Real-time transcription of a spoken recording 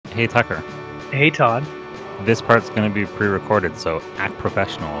Hey Tucker, Hey Todd, this part's going to be pre-recorded, so act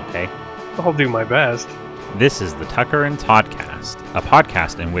professional, okay? I'll do my best. This is the Tucker and Toddcast, a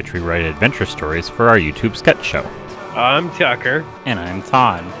podcast in which we write adventure stories for our YouTube sketch show. I'm Tucker. And I'm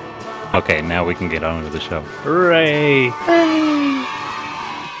Todd. Okay, now we can get on with the show. Hooray!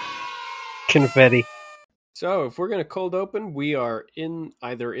 Confetti. So, if we're going to cold open, we are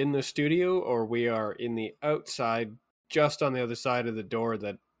either in the studio or we are in the outside, just on the other side of the door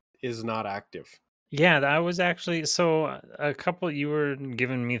that is not active. Yeah, that was actually you were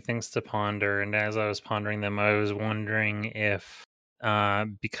giving me things to ponder, and as I was pondering them, I was wondering if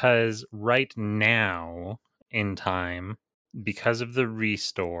because right now in time, because of the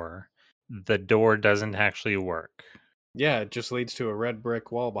restore, the door doesn't actually work. Yeah, it just leads to a red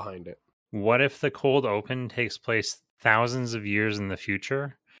brick wall behind it. What if the cold open takes place thousands of years in the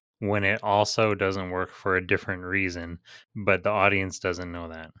future when it also doesn't work for a different reason, but the audience doesn't know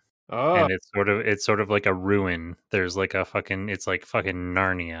that? Oh, And it's sort of like a ruin. There's like it's like fucking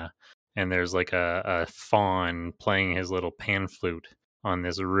Narnia, and there's like a faun playing his little pan flute on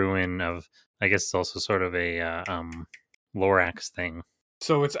this ruin of, I guess it's also sort of a Lorax thing.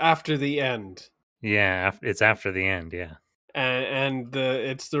 so it's after the end. Yeah, it's after the end, yeah. And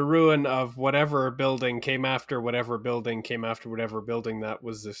it's the ruin of whatever building came after whatever building came after whatever building that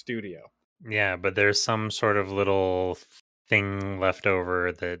was the studio. Yeah, but there's some sort of little thing left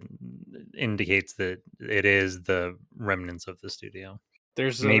over that indicates that it is the remnants of the studio.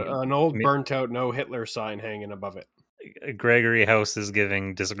 There's Maybe an old burnt out no Hitler sign hanging above it. Gregory House is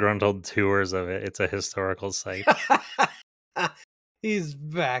giving disgruntled tours of it. It's a historical site. He's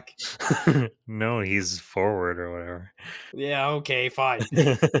back. No, he's forward or whatever. Yeah, okay, fine.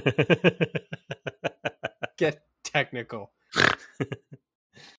 Get technical.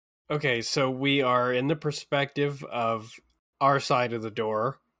 Okay, so we are in the perspective of our side of the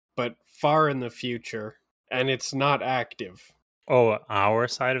door, but far in the future, and it's not active. Oh, our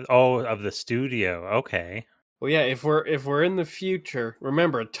side of the studio. Okay. Well, yeah, if we're in the future,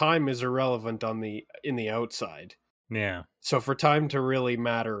 remember time is irrelevant in the outside. Yeah. So for time to really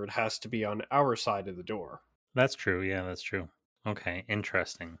matter, it has to be on our side of the door. That's true. Yeah, that's true. Okay,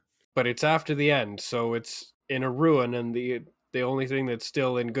 interesting. But it's after the end, so it's in a ruin, and the only thing that's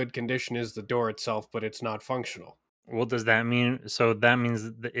still in good condition is the door itself, but it's not functional. Well, does that mean, so that means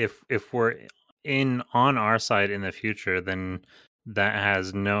that if we're on our side in the future, then that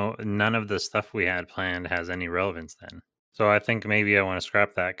has none of the stuff we had planned has any relevance then. So I think maybe I want to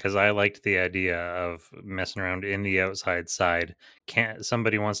scrap that, because I liked the idea of messing around in the outside side. Can't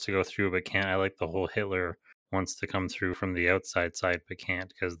somebody wants to go through but can't? I like the whole Hitler wants to come through from the outside side but can't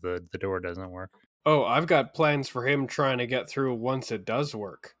because the door doesn't work. Oh, I've got plans for him trying to get through once it does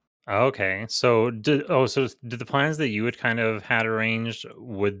work. Okay, so did the plans that you had kind of had arranged,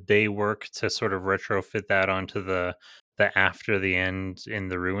 would they work to sort of retrofit that onto the after the end in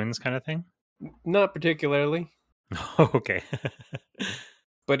the ruins kind of thing? Not particularly. Okay.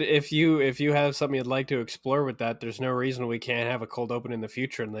 But if you have something you'd like to explore with that, there's no reason we can't have a cold open in the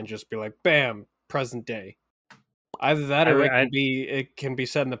future and then just be like, bam, present day. Either that, or it can be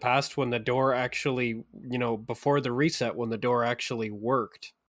set in the past when the door actually, before the reset, when the door actually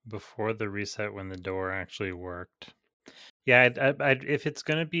worked. Before the reset, when the door actually worked. Yeah, if it's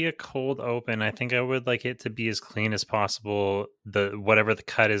going to be a cold open, I think I would like it to be as clean as possible. Whatever the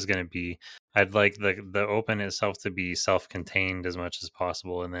cut is going to be, I'd like the open itself to be self-contained as much as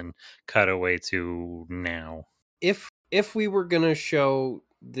possible, and then cut away to now. If we were going to show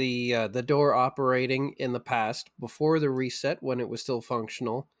the door operating in the past before the reset when it was still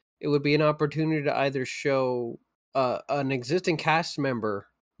functional, it would be an opportunity to either show an existing cast member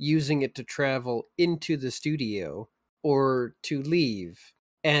using it to travel into the studio or to leave.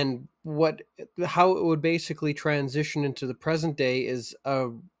 And how it would basically transition into the present day is a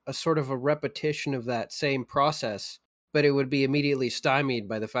sort of a repetition of that same process, but it would be immediately stymied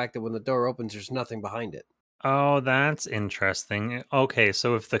by the fact that when the door opens, there's nothing behind it. Oh, that's interesting. Okay,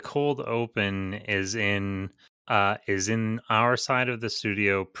 so if the cold open is in our side of the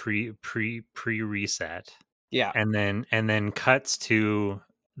studio pre reset, Yeah, and then cuts to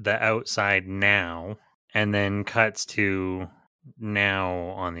the outside now, and then cuts to now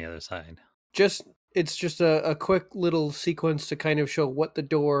on the other side. it's just a quick little sequence to kind of show what the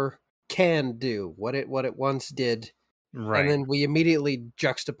door can do, what it once did. Right. And then we immediately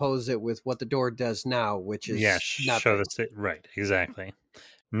juxtapose it with what the door does now, which is show the state. Right, exactly.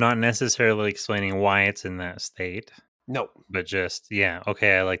 Not necessarily explaining why it's in that state. No, but just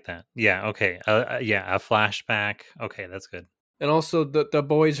okay, I like that. Yeah, okay, a flashback. Okay, that's good. And also, the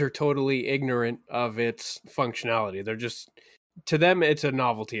boys are totally ignorant of its functionality. to them it's a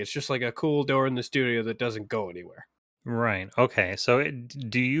novelty. It's just like a cool door in the studio that doesn't go anywhere. Right. Okay. So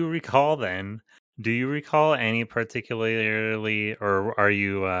do you recall then? Do you recall any particularly, or are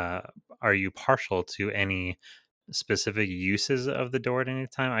you partial to any specific uses of the door at any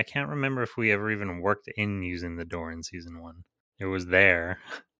time? I can't remember if we ever even worked in using the door in season 1. It was there.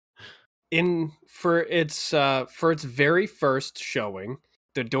 For its very first showing,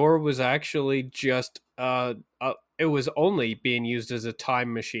 the door was actually just it was only being used as a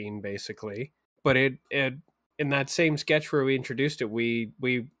time machine basically, but it in that same sketch where we introduced it, we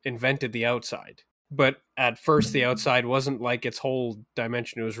invented the outside. But at first the outside wasn't like its whole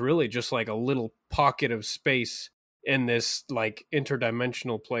dimension. It was really just like a little pocket of space in this like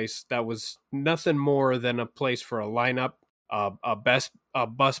interdimensional place that was nothing more than a place for a lineup, a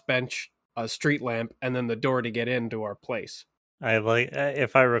bus bench, a street lamp, and then the door to get into our place. I like,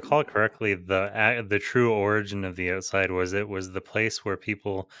 if I recall correctly, the true origin of the outside was it was the place where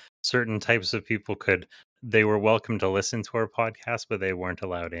certain types of people they were welcome to listen to our podcast, but they weren't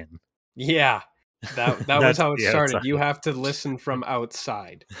allowed in. Yeah, that was That's how it the started. outside. You have to listen from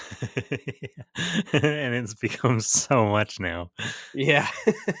outside. And it's become so much now. Yeah.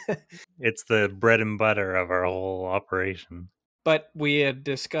 It's the bread and butter of our whole operation. But we had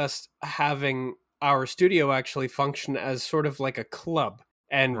discussed having our studio actually function as sort of like a club,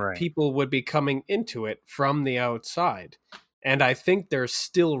 and Right. people would be coming into it from the outside. And I think there's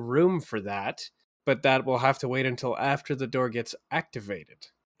still room for that, but that will have to wait until after the door gets activated.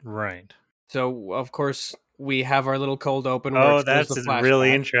 Right. So, of course, we have our little cold open. Where Oh, it shows that's the really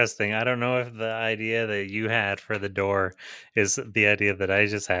flashback. interesting. I don't know if the idea that you had for the door is the idea that I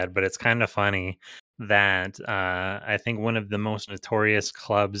just had, but it's kind of funny that I think one of the most notorious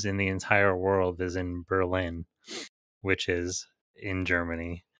clubs in the entire world is in Berlin, which is in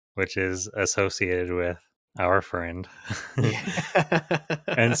Germany, which is associated with our friend.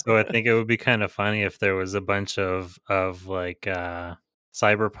 And so I think it would be kind of funny if there was a bunch of like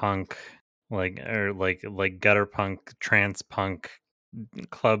cyberpunk, like gutter punk, trance punk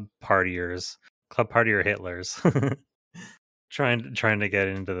club partier Hitlers trying to get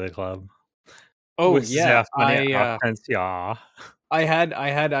into the club. Oh With yeah, sehr funny accents, yeah. I had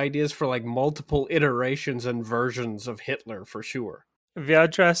ideas for like multiple iterations and versions of Hitler for sure. We're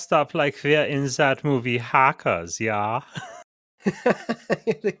dressed up like we're in that movie Hackers, yeah.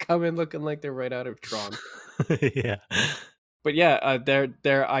 They come in looking like they're right out of Tron. Yeah. But yeah,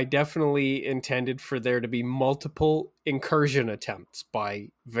 there. I definitely intended for there to be multiple incursion attempts by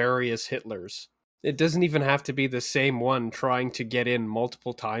various Hitlers. It doesn't even have to be the same one trying to get in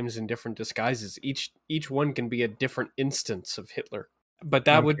multiple times in different disguises. Each one can be a different instance of Hitler. But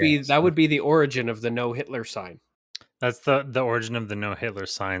that would be the origin of the no Hitler sign. That's the origin of the no Hitler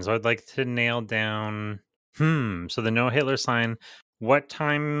sign. So I'd like to nail down. So the no Hitler sign. What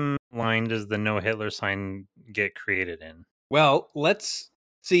timeline does the no Hitler sign get created in? Well, let's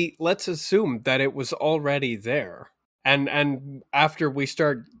assume that it was already there. And after we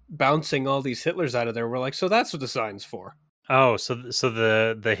start bouncing all these Hitlers out of there, we're like, so that's what the sign's for. Oh, so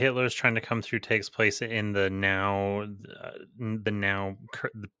the Hitlers trying to come through takes place in the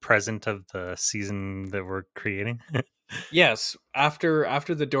present of the season that we're creating. Yes, after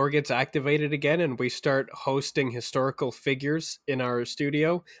the door gets activated again and we start hosting historical figures in our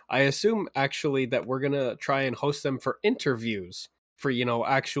studio, I assume actually that we're going to try and host them for interviews for,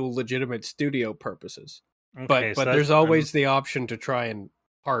 actual legitimate studio purposes. Okay, But there's always the option to try and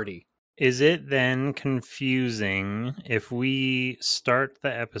party. Is it then confusing if we start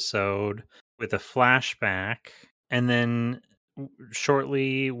the episode with a flashback and then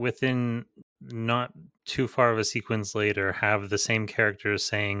shortly within not too far of a sequence later have the same characters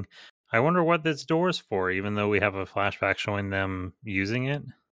saying, I wonder what this door's for, even though we have a flashback showing them using it?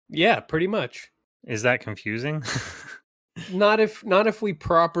 Yeah, pretty much. Is that confusing? Not if we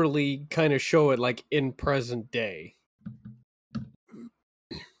properly kind of show it like in present day.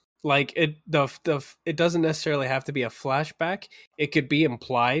 Like it doesn't necessarily have to be a flashback. It could be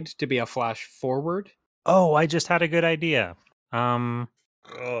implied to be a flash forward. Oh, I just had a good idea.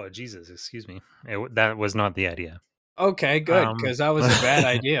 Oh, Jesus, excuse me. That was not the idea. Okay, good, because that was a bad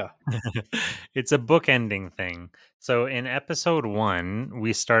idea. It's a bookending thing. So in episode 1,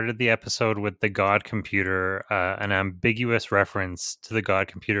 we started the episode with the God computer, an ambiguous reference to the God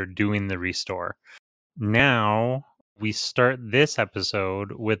computer doing the restore. Now we start this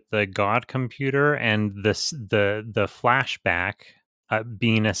episode with the God computer and the flashback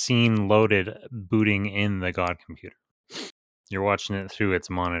being a scene loaded booting in the God computer. You're watching it through its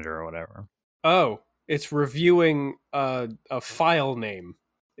monitor or whatever. Oh, it's reviewing a file name.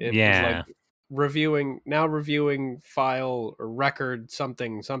 Yeah. reviewing file or record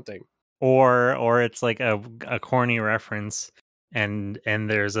something. Or it's like a corny reference, and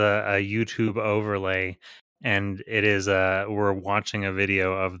there's a YouTube overlay, and it is we're watching a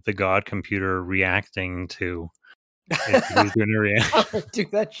video of the God computer reacting to it. He's doing a reaction. Do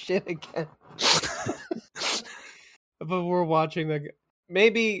that shit again. But we're watching the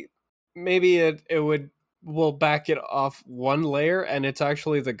maybe we'll back it off one layer, and it's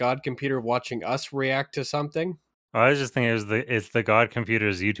actually the God computer watching us react to something. I was just thinking it's the God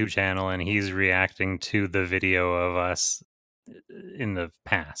computer's YouTube channel, and he's reacting to the video of us in the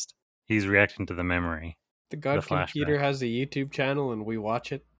past. He's reacting to the memory. The God computer has a YouTube channel, and we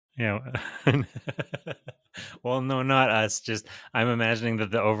watch it. Yeah. Well, no, not us. Just I'm imagining that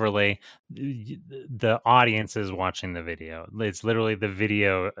the overlay, the audience is watching the video. It's literally the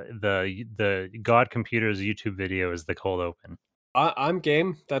video. The God computer's YouTube video is the cold open. I'm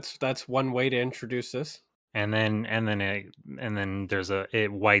game. That's one way to introduce this. And then there's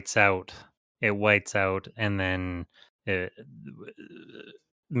it whites out. It whites out, and then the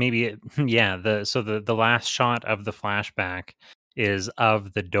last shot of the flashback is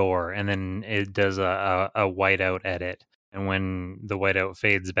of the door, and then it does a whiteout edit, and when the whiteout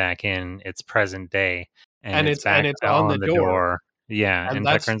fades back in, it's present day, and it's on the door. Yeah, and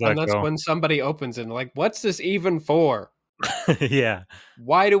that's when somebody opens it and like, what's this even for? Yeah.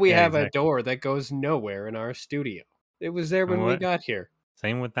 Why do we have a door that goes nowhere in our studio? It was there when we got here.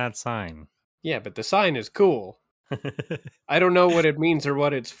 Same with that sign. Yeah, but the sign is cool. I don't know what it means or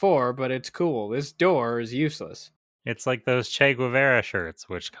what it's for, but it's cool. This door is useless. It's like those Che Guevara shirts,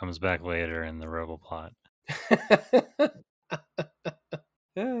 which comes back later in the Roboplot.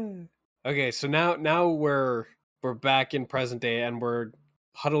 Okay, so now we're back in present day, and we're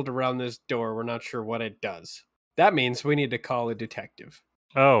huddled around this door. We're not sure what it does. That means we need to call a detective.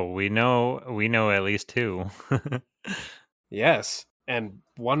 Oh, we know at least two. Yes, and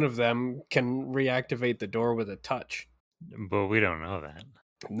one of them can reactivate the door with a touch. But we don't know that.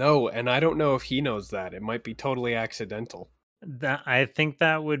 No, and I don't know if he knows that. It might be totally accidental. I think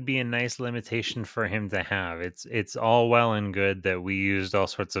that would be a nice limitation for him to have. It's all well and good that we used all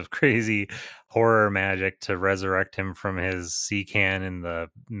sorts of crazy horror magic to resurrect him from his sea can in the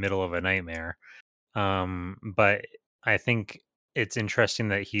middle of a nightmare. But I think it's interesting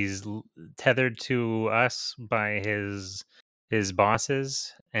that he's tethered to us by his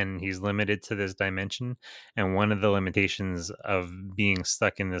bosses, and he's limited to this dimension. And one of the limitations of being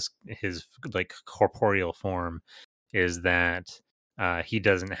stuck in his like corporeal form is that he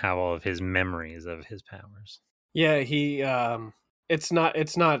doesn't have all of his memories of his powers. Yeah, he it's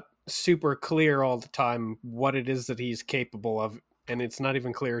not super clear all the time what it is that he's capable of, and it's not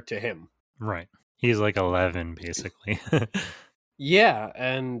even clear to him. Right. He's like 11 basically. Yeah,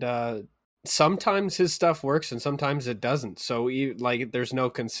 and sometimes his stuff works and sometimes it doesn't. So like there's no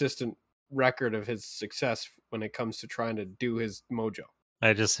consistent record of his success when it comes to trying to do his mojo.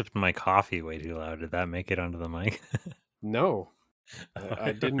 I just sipped my coffee way too loud. Did that make it onto the mic? No.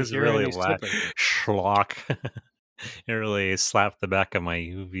 I didn't hear really any loud. sipping. Schlock. It really slapped the back of my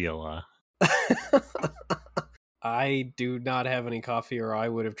uvula. I do not have any coffee, or I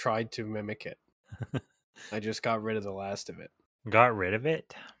would have tried to mimic it. I just got rid of the last of it. Got rid of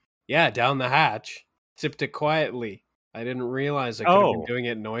it? Yeah, down the hatch. Sipped it quietly. I didn't realize I could have been doing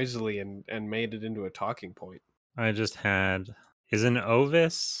it noisily and made it into a talking point. I just had... Is an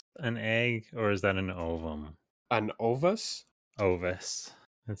ovis an egg, or is that an ovum? An ovus? Ovis.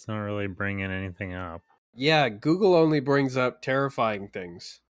 It's not really bringing anything up. Yeah, Google only brings up terrifying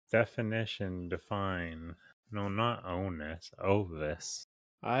things. Definition, define. No, not onus. Ovis.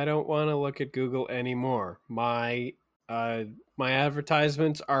 I don't want to look at Google anymore. My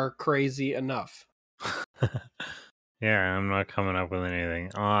advertisements are crazy enough. Yeah, I'm not coming up with anything.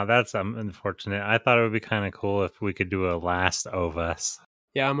 Oh, that's unfortunate. I thought it would be kind of cool if we could do a last ovus.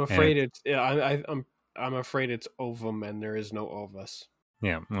 Yeah, I'm afraid I'm afraid it's ovum and there is no ovus.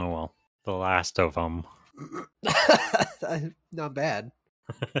 Yeah, oh well. The last of them. Not bad.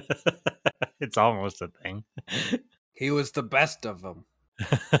 It's almost a thing. He was the best of them.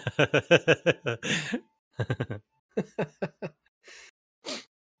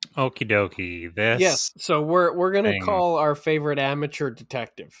 Okie dokie. Yes, so we're gonna call our favorite amateur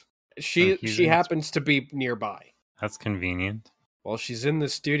detective. She happens to be nearby. That's convenient. Well, she's in the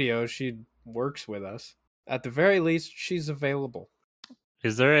studio. She works with us. At the very least, she's available.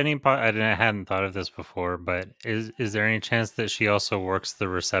 Is there any... I hadn't thought of this before, but is there any chance that she also works the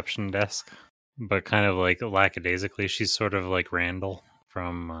reception desk? But kind of like lackadaisically, she's sort of like Randall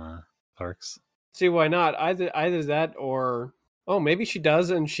from Parks. See, why not? Either that or... Oh, maybe she does,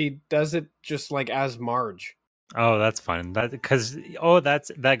 and she does it just like as Marge. Oh, that's fun. That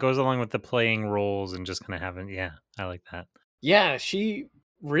that goes along with the playing roles and just kind of having. Yeah, I like that. Yeah, she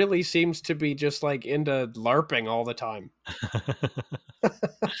really seems to be just like into LARPing all the time.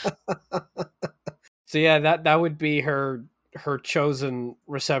 So yeah, that would be her chosen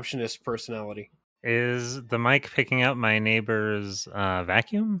receptionist personality. Is the mic picking up my neighbor's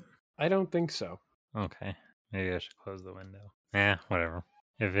vacuum? I don't think so. Okay, maybe I should close the window. Whatever.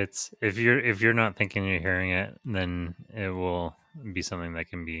 If you're not thinking you're hearing it, then it will be something that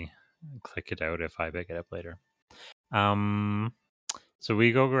can be click it out if I pick it up later. So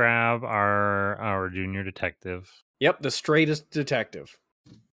we go grab our junior detective. Yep, the straightest detective.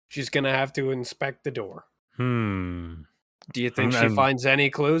 She's gonna have to inspect the door. Do you think she finds any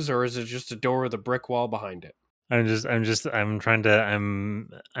clues, or is it just a door with a brick wall behind it? I'm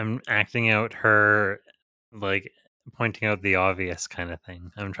acting out her, like, pointing out the obvious kind of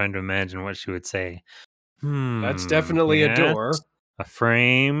thing. I'm trying to imagine what she would say. That's definitely a door. A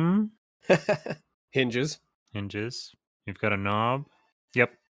frame. Hinges. You've got a knob.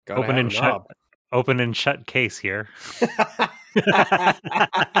 Yep. Gotta Open have and a shut. knob. Open and shut case here.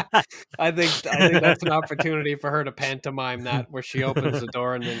 I think that's an opportunity for her to pantomime that, where she opens the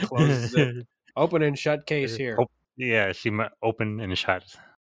door and then closes it. Open and shut case here. Yeah, she might open and shut.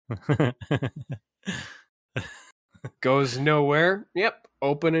 Goes nowhere. Yep.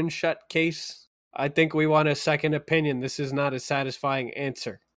 Open and shut case. I think we want a second opinion. This is not a satisfying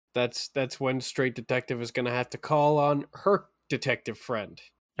answer. That's when Straight Detective is going to have to call on her detective friend.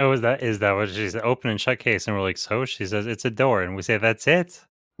 Oh, is that what she said? Open and shut case, and we're like, so? She says it's a door, and we say that's it.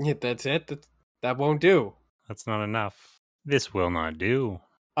 Yeah, that's it. That won't do. That's not enough. This will not do.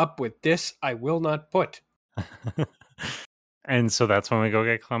 Up with this, I will not put. And so that's when we go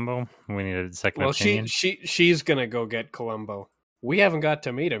get Columbo. We need a second opinion. She's gonna go get Columbo. We haven't got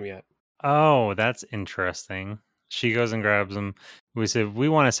to meet him yet. Oh, that's interesting. She goes and grabs him. We said we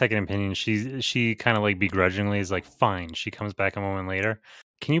want a second opinion. She kind of like begrudgingly is like, fine. She comes back a moment later.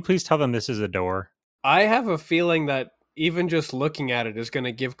 Can you please tell them this is a door? I have a feeling that even just looking at it is going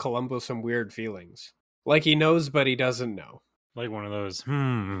to give Columbo some weird feelings. Like he knows, but he doesn't know. Like one of those,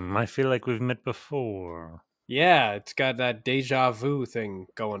 I feel like we've met before. Yeah, it's got that deja vu thing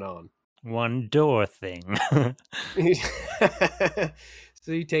going on. One door thing.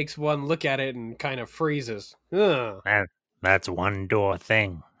 So he takes one look at it and kind of freezes. Ugh. That's one door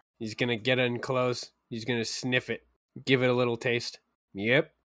thing. He's going to get in close. He's going to sniff it. Give it a little taste.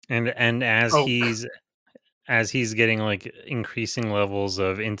 Yep. And as he's getting like increasing levels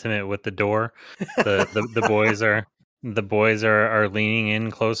of intimate with the door, the boys are leaning in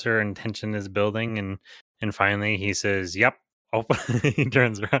closer and tension is building and finally he says, "Yep, open." He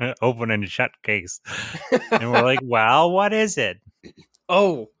turns around, open and shut case, and we're like, "Well, what is it?"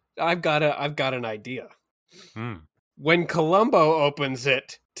 Oh, I've got an idea. When Columbo opens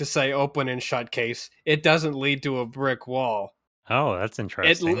it to say "open and shut case," it doesn't lead to a brick wall. Oh, that's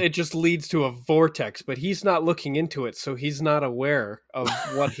interesting. It just leads to a vortex, but he's not looking into it, so he's not aware of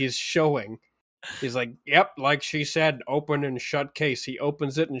what he's showing. He's like, yep, like she said, open and shut case. He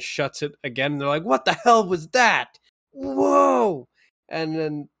opens it and shuts it again, and they're like, what the hell was that? Whoa!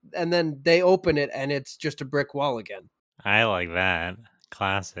 And then they open it, and it's just a brick wall again. I like that.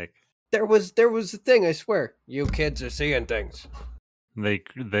 Classic. There was a thing, I swear. You kids are seeing things.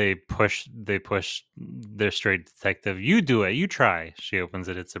 They push their straight detective. You do it. You try. She opens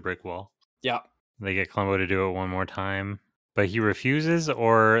it. It's a brick wall. Yeah. They get Columbo to do it one more time, but he refuses,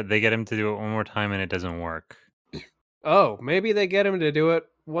 or they get him to do it one more time and it doesn't work. Oh, maybe they get him to do it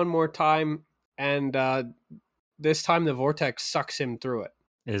one more time, and this time the vortex sucks him through it.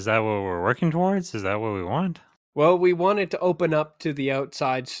 Is that what we're working towards? Is that what we want? Well, we want it to open up to the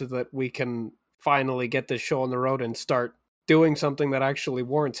outside so that we can finally get this show on the road and start doing something that actually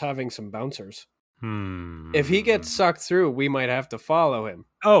warrants having some bouncers. If he gets sucked through, we might have to follow him.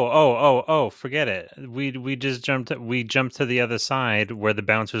 Oh! Forget it. We just jumped to the other side where the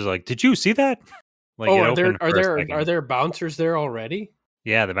bouncer's like, "Did you see that?" Like, are there bouncers there already?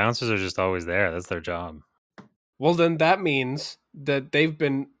 Yeah, the bouncers are just always there. That's their job. Well, then that means that they've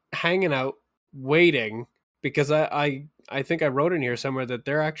been hanging out, waiting, because I think I wrote in here somewhere that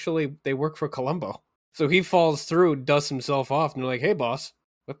they work for Columbo. So he falls through, dusts himself off, and they're like, "Hey, boss."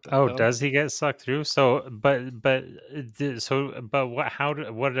 What the hell? Does he get sucked through? So, what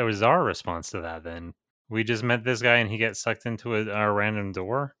was our response to that then? We just met this guy and he gets sucked into a random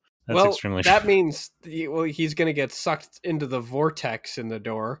door? That's extremely that means he's going to get sucked into the vortex in the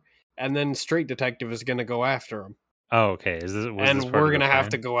door, and then Straight Detective is going to go after him. Oh, okay. We're going to have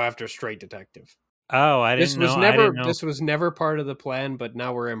to go after Straight Detective. Oh, I didn't know. I didn't know. This was never part of the plan, but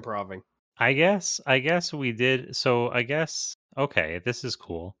now we're improving. I guess we did. So I guess okay, this is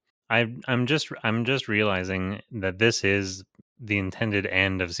cool. I'm just realizing that this is the intended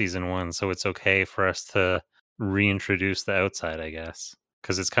end of season 1, so it's okay for us to reintroduce the outside, I guess,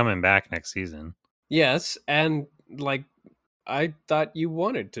 because it's coming back next season. Yes, and like I thought you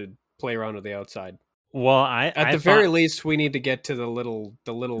wanted to play around with the outside. Well, At the very least, we need to get to the little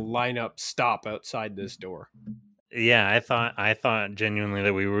lineup stop outside this door. Yeah, I thought genuinely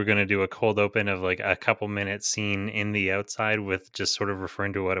that we were going to do a cold open of like a couple minute scene in the outside with just sort of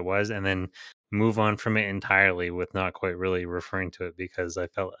referring to what it was, and then move on from it entirely with not quite really referring to it, because I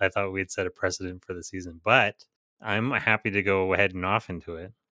thought we'd set a precedent for the season. But I'm happy to go ahead and off into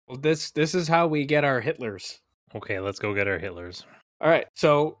it. Well, this is how we get our Hitlers. Okay, let's go get our Hitlers. All right,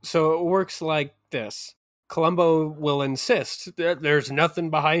 so it works like this. Columbo will insist there's nothing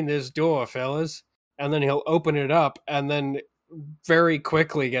behind this door, fellas. And then he'll open it up and then very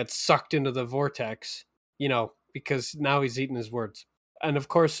quickly gets sucked into the vortex, because now he's eaten his words. And of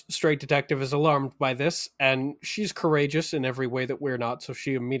course, Straight Detective is alarmed by this, and she's courageous in every way that we're not, so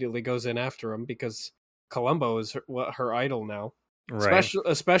she immediately goes in after him because Columbo is her idol now. Right.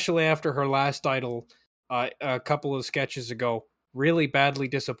 Especially after her last idol, a couple of sketches ago, really badly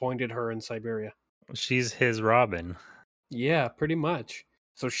disappointed her in Siberia. She's his Robin. Yeah, pretty much.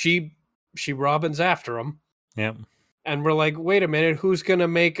 So she Robin's after him. Yep. And we're like, wait a minute, who's going to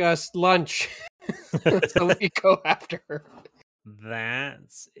make us lunch? So we go after her.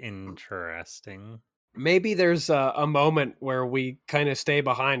 That's interesting. Maybe there's a moment where we kind of stay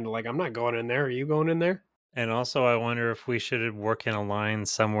behind. Like, I'm not going in there. Are you going in there? And also, I wonder if we should work in a line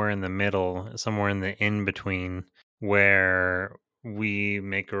somewhere in the middle, somewhere in the in-between, where we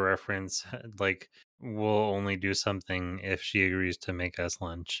make a reference, like, we'll only do something if she agrees to make us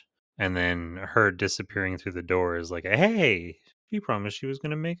lunch. And then her disappearing through the door is like, hey, she promised she was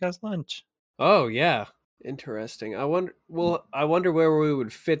going to make us lunch. Oh, yeah. Interesting. I wonder where we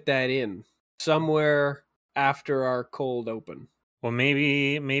would fit that in. Somewhere after our cold open. Well,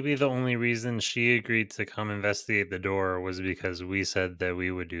 maybe the only reason she agreed to come investigate the door was because we said that we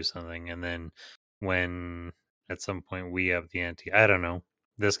would do something. And then when at some point we have the ante, I don't know.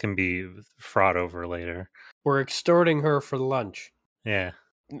 This can be fraught over later. We're extorting her for lunch. Yeah.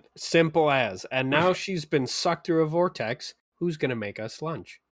 Simple as. And now she's been sucked through a vortex. Who's going to make us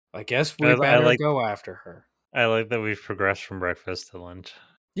lunch? I guess we better go after her. I like that we've progressed from breakfast to lunch.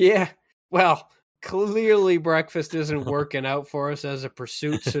 Yeah. Well, clearly breakfast isn't working out for us as a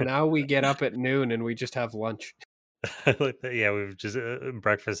pursuit. So now we get up at noon and we just have lunch. I like that. Yeah, we've just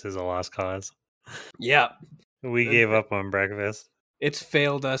breakfast is a lost cause. Yeah. We gave up on breakfast. It's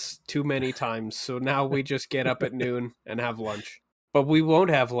failed us too many times. So now we just get up at noon and have lunch. But we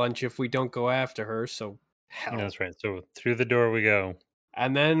won't have lunch if we don't go after her, so hell. That's right. So through the door we go.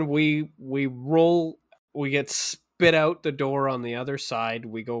 And then we roll, we get spit out the door on the other side,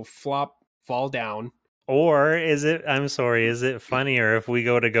 we go fall down. Or is it funnier if we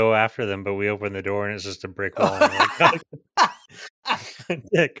go after them, but we open the door and it's just a brick wall?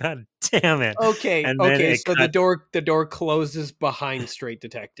 God damn it. Okay, so the door closes behind Straight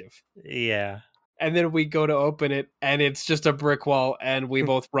Detective. Yeah. And then we go to open it, and it's just a brick wall, and we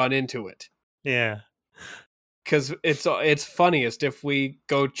both run into it. Yeah. Because it's funniest if we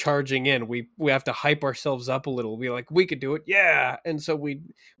go charging in. We have to hype ourselves up a little. We're like, we could do it, yeah! And so we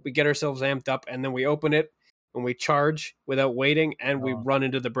get ourselves amped up, and then we open it, and we charge without waiting, and we run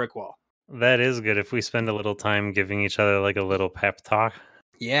into the brick wall. That is good if we spend a little time giving each other like a little pep talk.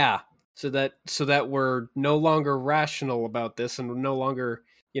 Yeah, so that we're no longer rational about this, and we're no longer,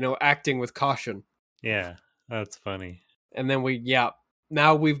 acting with caution. Yeah, that's funny. And then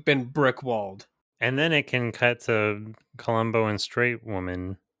now we've been brick walled. And then it can cut to Columbo and Straight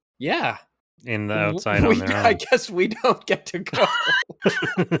Woman. Yeah. In the outside on their own. I guess we don't get to go.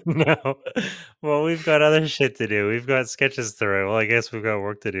 No. Well, we've got other shit to do. We've got sketches to write. Well, I guess we've got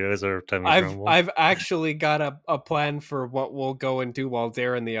work to do as our time. I've actually got a plan for what we'll go and do while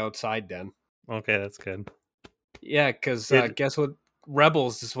they're in the outside den. Okay, that's good. Yeah, because guess what?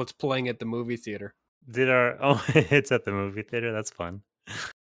 Rebels is what's playing at the movie theater. It's at the movie theater. That's fun.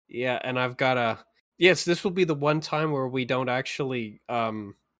 Yeah, and I've got yes, this will be the one time where we don't actually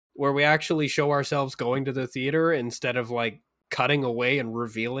where we actually show ourselves going to the theater instead of like cutting away and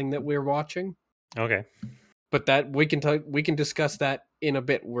revealing that we're watching. Okay. But that we can discuss that in a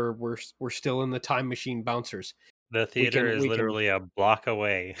bit. We're still in the time machine bouncers. The theater is literally a block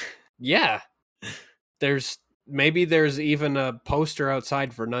away. Yeah. There's even a poster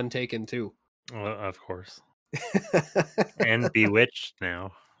outside for None Taken too. Well, of course. And Bewitched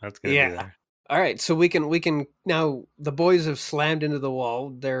now. That's gonna be there. All right, so we can now. The boys have slammed into the wall.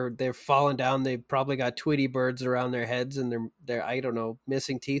 They're falling down. They've probably got Tweety birds around their heads, and they're I don't know,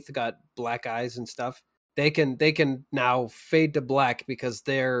 missing teeth, got black eyes and stuff. They can now fade to black because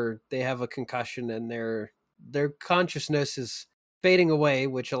they have a concussion and their consciousness is fading away,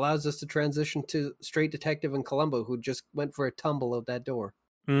 which allows us to transition to Straight Detective and Columbo, who just went for a tumble out that door.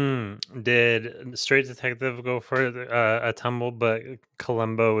 Did Straight Detective go for a tumble, but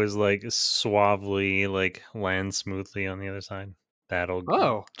Columbo is like suavely like lands smoothly on the other side? That old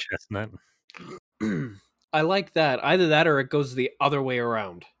Oh, chestnut. I like that. Either that or it goes the other way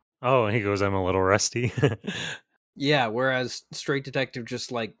around. Oh, he goes, I'm a little rusty. Yeah, whereas Straight Detective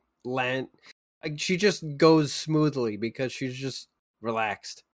just like she just goes smoothly because she's just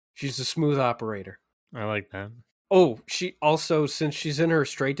relaxed. She's a smooth operator. I like that. Oh, she also, since she's in her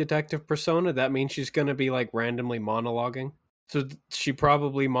Straight Detective persona, that means she's going to be like randomly monologuing. So she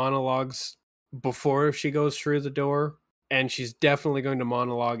probably monologues before she goes through the door, and she's definitely going to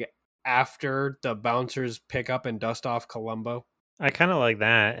monologue after the bouncers pick up and dust off Columbo. I kind of like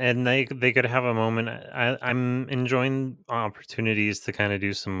that, and they could have a moment. I'm enjoying opportunities to kind of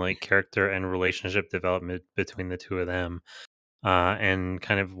do some like character and relationship development between the two of them, and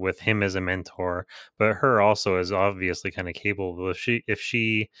kind of with him as a mentor, but her also is obviously kind of capable. If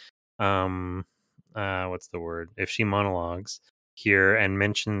she, what's the word? If she monologues here and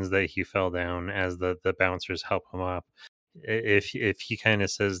mentions that he fell down as the bouncers help him up, if he kind of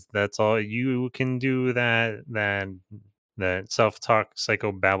says that's all you can do, that self-talk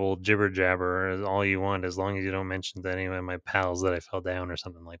psychobabble jibber jabber is all you want, as long as you don't mention to any of my pals that I fell down or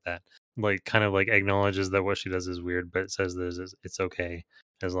something like that, like kind of like acknowledges that what she does is weird, but says it's okay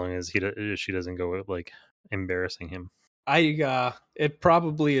as long as she doesn't go with like embarrassing him. It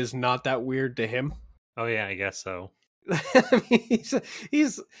probably is not that weird to him. Oh yeah, I guess so. I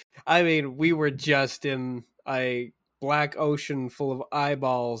mean, I mean, we were just in a black ocean full of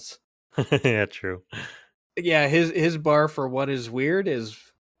eyeballs. Yeah, true. Yeah, his bar for what is weird is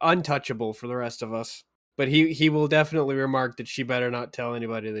untouchable for the rest of us. But he will definitely remark that she better not tell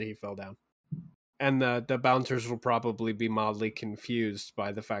anybody that he fell down. And the bouncers will probably be mildly confused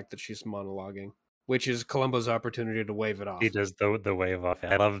by the fact that she's monologuing, which is Columbo's opportunity to wave it off. He does the wave off.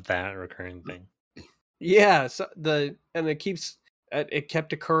 I love that recurring thing. Yeah, so it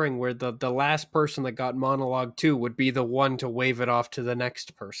kept occurring where the last person that got monologue to would be the one to wave it off to the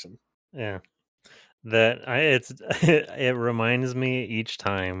next person. Yeah. It reminds me each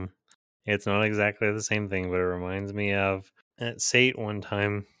time. It's not exactly the same thing, but it reminds me of at SATE one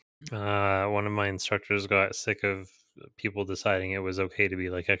time. One of my instructors got sick of people deciding it was okay to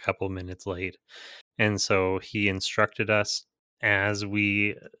be like a couple minutes late, and so he instructed us as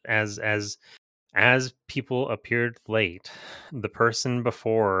we as people appeared late, the person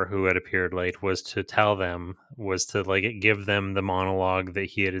before who had appeared late was to like give them the monologue that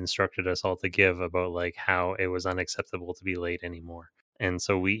he had instructed us all to give about like how it was unacceptable to be late anymore. And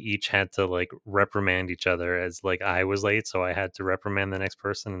so we each had to like reprimand each other, as like I was late, so I had to reprimand the next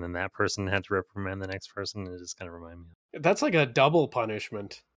person, and then that person had to reprimand the next person. And it just kind of reminded me. That's like a double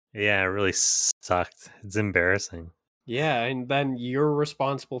punishment. Yeah, it really sucked. It's embarrassing. Yeah, and then you're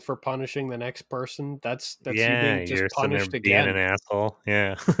responsible for punishing the next person. That's you Yeah, being just you're sitting there punished being again. an asshole.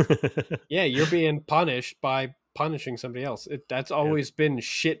 Yeah. Yeah, you're being punished by punishing somebody else. That's always been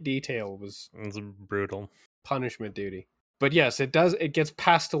shit detail was It's brutal. punishment duty. But yes, it gets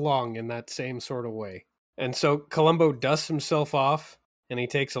passed along in that same sort of way. And so Columbo dusts himself off and he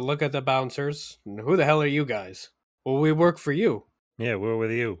takes a look at the bouncers. Who the hell are you guys? Well, we work for you. Yeah, we're with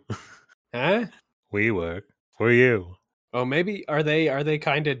you. Huh? We work for you. Oh, maybe are they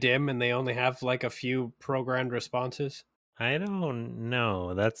kind of dim and they only have like a few programmed responses? I don't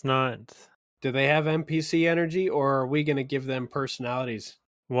know. That's not. Do they have NPC energy, or are we going to give them personalities?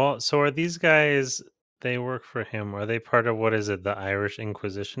 Well, so are these guys? They work for him. Are they part of what is it? The Irish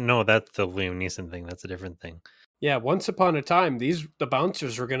Inquisition? No, that's the Liam Neeson thing. That's a different thing. Yeah, once upon a time, the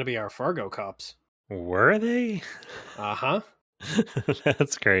bouncers were going to be our Fargo cops. Were they? Uh-huh.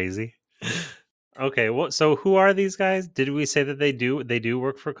 That's crazy. Okay, well, so who are these guys? Did we say that they do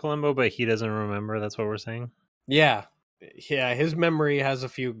work for Columbo, but he doesn't remember? That's what we're saying. Yeah. His memory has a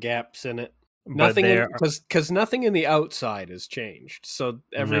few gaps in it. But Nothing because nothing in the outside has changed. So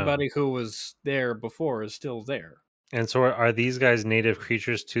everybody No. who was there before is still there. And so are these guys native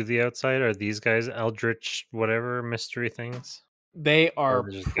creatures to the outside? Are these guys eldritch whatever mystery things? They Or are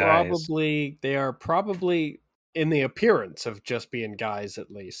they're just guys? probably in the appearance of just being guys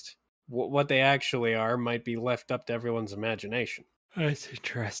at least. What they actually are might be left up to everyone's imagination. That's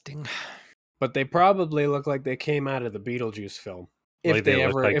interesting. But they probably look like they came out of the Beetlejuice film. If Like, they look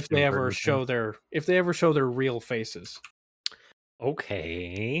ever like if they Tim ever Burton show their real faces.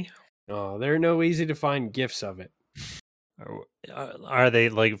 Okay. Oh, there are no easy to find gifs of it. Are they,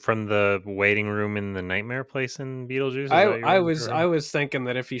 like, from the waiting room in the nightmare place in Beetlejuice? Is that I what I you're was I referring? was thinking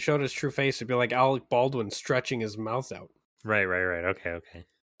that if he showed his true face, it'd be like Alec Baldwin stretching his mouth out. Right. Okay.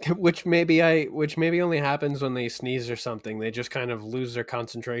 Which maybe only happens when they sneeze or something. They just kind of lose their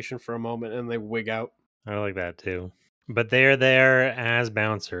concentration for a moment and they wig out. I like that too. But they're there as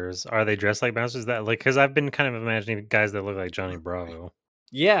bouncers. Are they dressed like bouncers? That, like, because I've been kind of imagining guys that look like Johnny Bravo.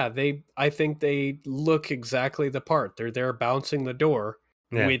 Yeah, I think they look exactly the part. They're there bouncing the door,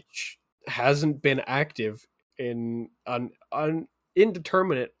 Yeah. which hasn't been active in an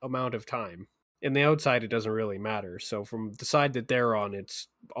indeterminate amount of time. In the outside, it doesn't really matter. So from the side that they're on, it's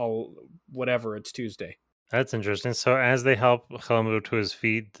all whatever. It's Tuesday. That's interesting. So as they help Helmut to his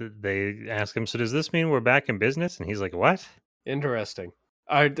feet, they ask him, "So does this mean we're back in business?" And he's like, "What?" Interesting.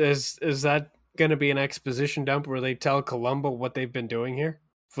 Is that going to be an exposition dump where they tell Columbo what they've been doing here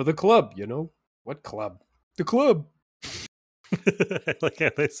for the club? You know what club? The club. I like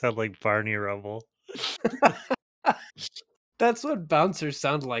how they sound like Barney Rubble. That's what bouncers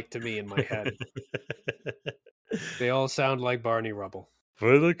sound like to me in my head. They all sound like Barney Rubble.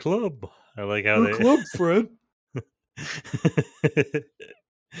 For the club. I like how they club, Fred.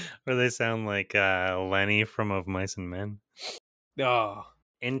 Or they sound like Lenny from Of Mice and Men. Oh.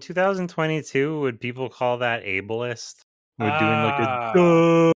 In 2022, would people call that ableist? We're doing like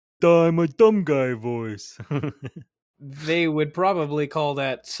a I'm a dumb guy voice. They would probably call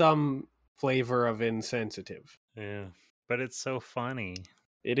that some flavor of insensitive. Yeah, but it's so funny.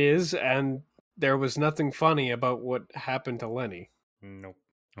 It is, and there was nothing funny about what happened to Lenny. Nope.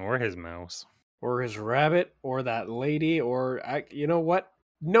 Or his mouse. Or his rabbit, or that lady, or you know what?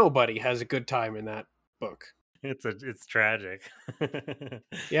 Nobody has a good time in that book. It's tragic.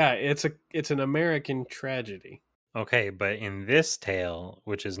 Yeah, it's an American tragedy. Okay, but in this tale,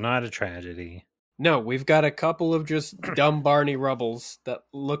 which is not a tragedy. No, we've got a couple of just dumb Barney Rubbles that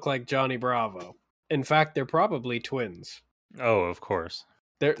look like Johnny Bravo. In fact, they're probably twins. Oh, of course.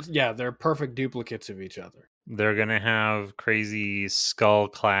 They're perfect duplicates of each other. They're gonna have crazy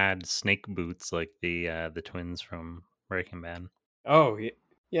skull-clad snake boots like the twins from Breaking Bad. Oh,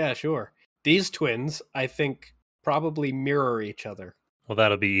 yeah, sure. These twins, I think, probably mirror each other. Well,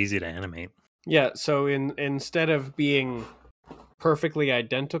 that'll be easy to animate. Yeah, so instead of being perfectly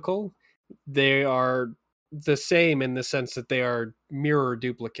identical, they are the same in the sense that they are mirror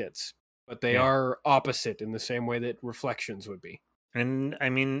duplicates, but they are opposite in the same way that reflections would be. And I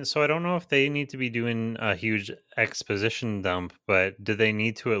mean, so I don't know if they need to be doing a huge exposition dump, but do they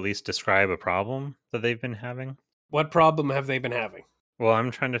need to at least describe a problem that they've been having? What problem have they been having? Well,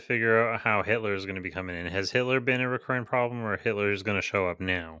 I'm trying to figure out how Hitler is going to be coming in. Has Hitler been a recurrent problem, or Hitler is going to show up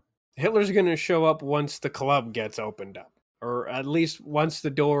now? Hitler's going to show up once the club gets opened up, or at least once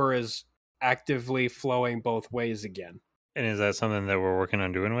the door is actively flowing both ways again. And is that something that we're working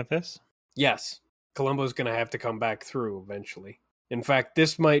on doing with this? Yes, Columbo's going to have to come back through eventually. In fact,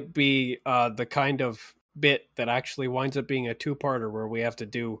 this might be the kind of bit that actually winds up being a two-parter where we have to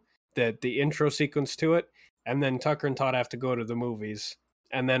do the intro sequence to it, and then Tucker and Todd have to go to the movies.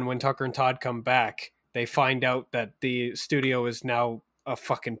 And then when Tucker and Todd come back, they find out that the studio is now a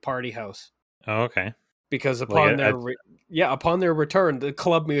fucking party house. Oh, okay. Because upon their return, the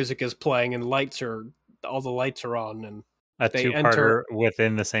club music is playing and all the lights are on, and a two-parter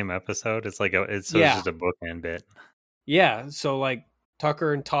within the same episode. It's like it's just a bookend bit. Yeah, so like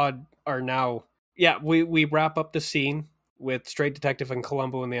Tucker and Todd are now. Yeah, we wrap up the scene with Straight Detective and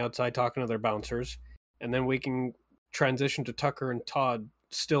Columbo on the outside talking to their bouncers, and then we can transition to Tucker and Todd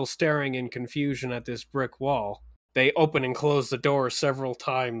still staring in confusion at this brick wall. They open and close the door several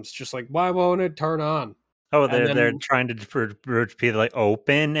times, just like, why won't it turn on? Oh, they're trying to repeat like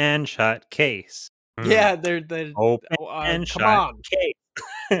open and shut case. Yeah, they're open and come shut on.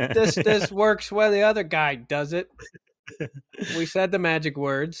 case. This works when the other guy does it. We said the magic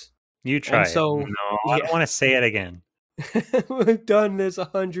words. You try it. No, I don't want to say it again. We've done this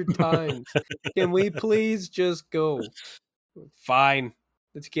 100 times. Can we please just go? Fine.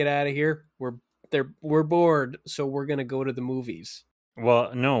 Let's get out of here. We're bored, so we're gonna go to the movies.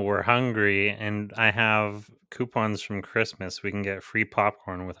 Well, no, we're hungry, and I have coupons from Christmas. We can get free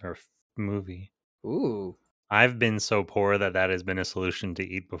popcorn with our movie. Ooh. I've been so poor that has been a solution to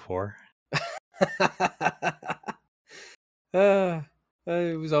eat before.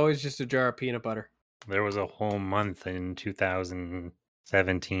 It was always just a jar of peanut butter. There was a whole month in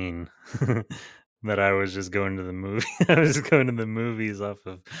 2017 that I was just going to the movie. I was going to the movies off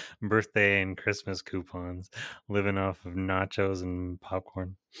of birthday and Christmas coupons, living off of nachos and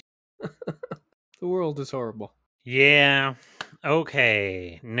popcorn. The world is horrible. Yeah.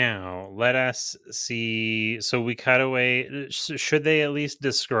 Okay. Now let us see. So we cut away. Should they at least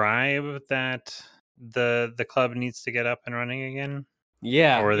describe that the club needs to get up and running again,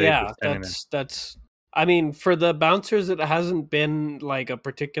 Yeah, or are they yeah. just standing there? That's. I mean, for the bouncers, it hasn't been like a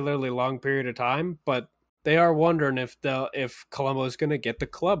particularly long period of time, but they are wondering if Columbo's going to get the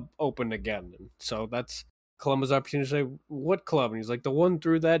club open again. And so that's Columbo's opportunity to say, "What club?" And he's like, "The one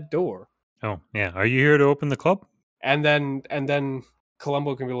through that door." Oh, yeah. Are you here to open the club? And then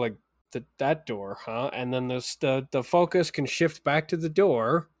Columbo can be like, that door, huh? And then the focus can shift back to the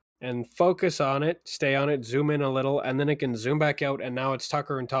door and focus on it, stay on it, zoom in a little, and then it can zoom back out, and now it's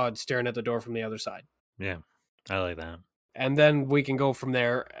Tucker and Todd staring at the door from the other side. Yeah, I like that. And then we can go from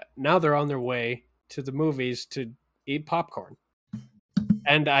there. Now they're on their way to the movies to eat popcorn.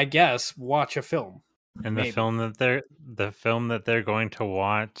 And I guess watch a film. And maybe. the film that they're going to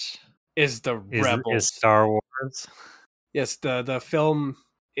watch Is the Rebels. is Star Wars. Yes, the film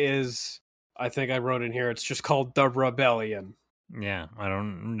is, I think I wrote in here, it's just called The Rebellion. Yeah, I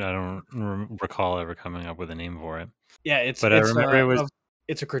don't recall ever coming up with a name for it. Yeah, I remember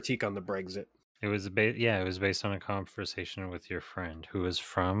it's a critique on the Brexit. It was it was based on a conversation with your friend who was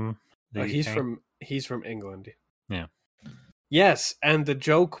from the He's UK? from England. Yeah. Yes, and the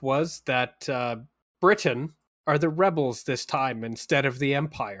joke was that Britain are the rebels this time instead of the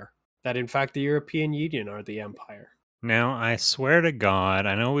Empire. That in fact the European Union are the Empire. Now, I swear to God,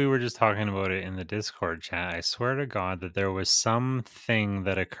 I know we were just talking about it in the Discord chat. I swear to God that there was something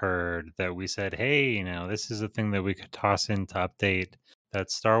that occurred that we said, hey, this is a thing that we could toss in to update that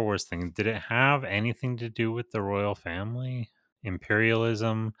Star Wars thing. Did it have anything to do with the royal family?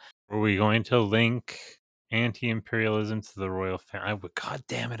 Imperialism? Were we going to link anti-imperialism to the royal family? God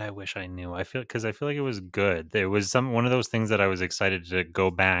damn it, I wish I knew. I feel like it was good. It was one of those things that I was excited to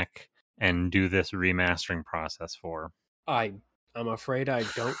go back and do this remastering process for. I'm afraid I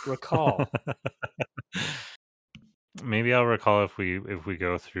don't recall. Maybe I'll recall if we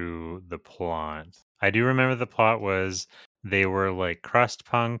go through the plot. I do remember the plot was they were like crust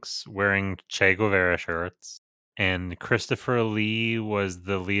punks wearing Che Guevara shirts, and Christopher Lee was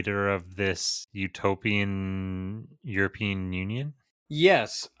the leader of this utopian European Union.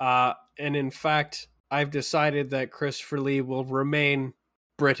 Yes, and in fact, I've decided that Christopher Lee will remain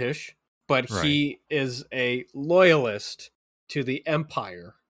British, but he is a loyalist to the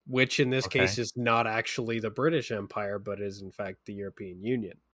Empire, which in this case is not actually the British Empire, but is in fact the European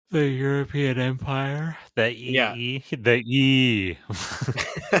Union. The European Empire? The E? Yeah. The E.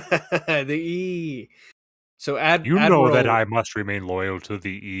 The E. So know that I must remain loyal to the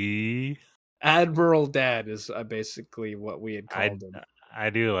E? Admiral Dad is basically what we had called him. I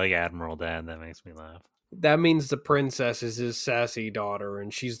do like Admiral Dad. That makes me laugh. That means the princess is his sassy daughter,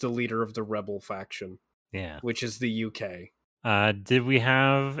 and she's the leader of the rebel faction. Yeah. Which is the UK. Did we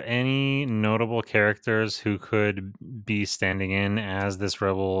have any notable characters who could be standing in as this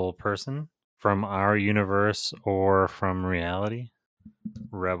rebel person from our universe or from reality?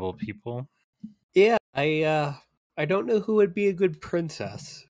 Rebel people? Yeah, I don't know who would be a good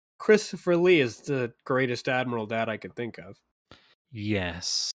princess. Christopher Lee is the greatest Admiral Dad I could think of.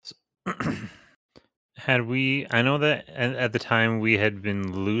 Yes. I know that at the time we had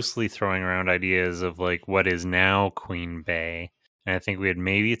been loosely throwing around ideas of like what is now Queen Bey. And I think we had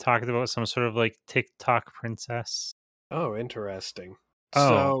maybe talked about some sort of like TikTok princess. Oh, interesting.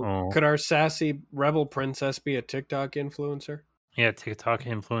 Could our sassy rebel princess be a TikTok influencer? Yeah, TikTok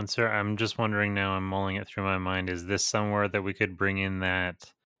influencer. I'm just wondering now, I'm mulling it through my mind. Is this somewhere that we could bring in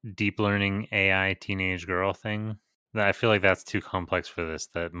that deep learning AI teenage girl thing? I feel like that's too complex for this.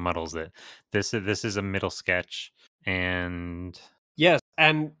 That muddles it. This is a middle sketch, and yes,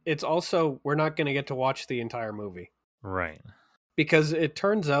 and it's also we're not going to get to watch the entire movie, right? Because it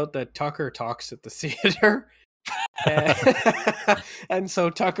turns out that Tucker talks at the theater, and so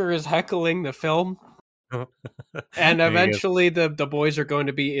Tucker is heckling the film, and eventually the boys are going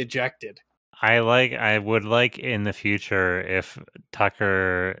to be ejected. I would like in the future if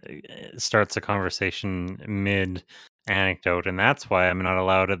Tucker starts a conversation mid anecdote, and that's why I'm not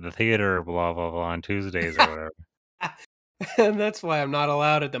allowed at the theater, blah blah blah, on Tuesdays or whatever. And that's why I'm not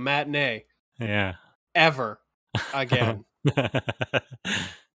allowed at the matinee. Yeah. Ever again.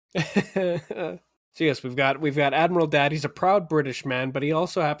 So yes, we've got Admiral Dad. He's a proud British man, but he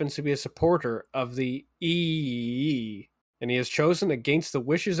also happens to be a supporter of the EEE. And he has chosen against the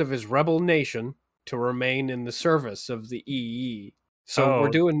wishes of his rebel nation to remain in the service of the EE. So Oh.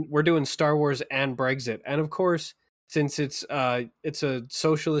 we're doing Star Wars and Brexit, and of course, since it's a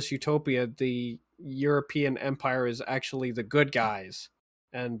socialist utopia, the European Empire is actually the good guys,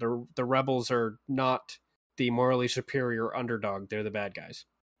 and the rebels are not the morally superior underdog; they're the bad guys.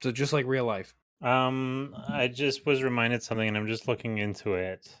 So just like real life. I just was reminded something, and I'm just looking into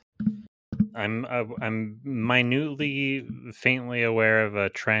it. I'm minutely, faintly aware of a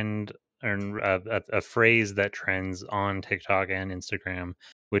trend or a phrase that trends on TikTok and Instagram,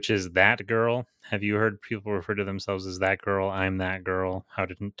 which is "that girl." Have you heard people refer to themselves as "that girl"? I'm that girl. How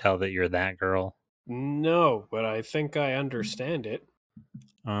to tell that you're that girl? No, but I think I understand it.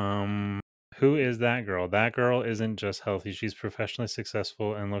 Who is that girl? That girl isn't just healthy. She's professionally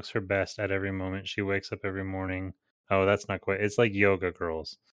successful and looks her best at every moment. She wakes up every morning. Oh, that's not quite. It's like yoga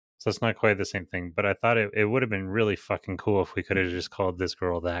girls. So it's not quite the same thing. But I thought it would have been really fucking cool if we could have just called this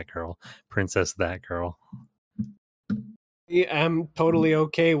girl that girl. Princess that girl. I'm totally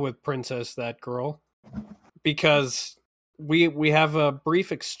okay with Princess that girl because we have a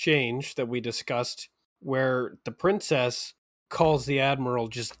brief exchange that we discussed where the princess calls the admiral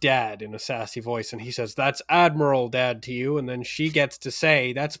just dad in a sassy voice, and he says, "That's Admiral Dad to you," and then she gets to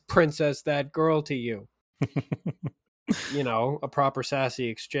say, "That's Princess that girl to you." You know, a proper sassy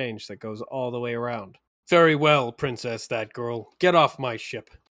exchange that goes all the way around. Very well, Princess that girl. Get off my ship.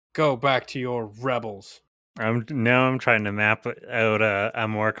 Go back to your rebels. I'm trying to map out a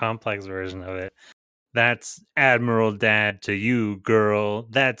more complex version of it. That's Admiral Dad to you, girl.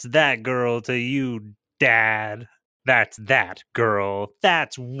 That's that girl to you, Dad. That's that girl.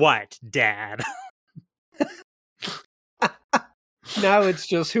 That's what, Dad? Now it's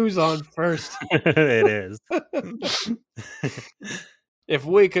just who's on first. It is. If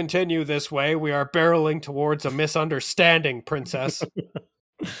we continue this way, we are barreling towards a misunderstanding, Princess.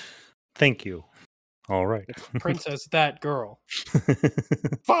 Thank you. All right. Princess that girl.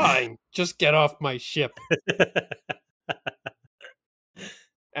 Fine, just get off my ship.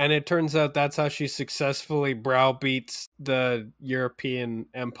 And it turns out that's how she successfully browbeats the European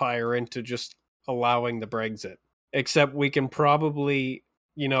Empire into just allowing the Brexit. Except we can probably,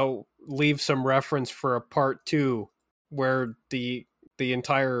 leave some reference for a part 2 where the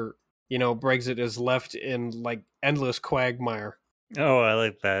entire, Brexit is left in like endless quagmire. Oh, I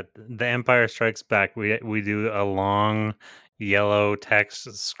like that. The Empire Strikes Back. We do a long yellow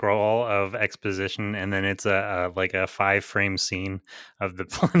text scroll of exposition, and then it's a like a 5-frame scene of the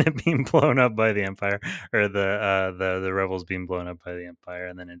planet being blown up by the Empire, or the rebels being blown up by the Empire,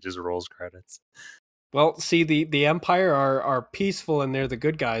 and then it just rolls credits. Well, see, the Empire are peaceful and they're the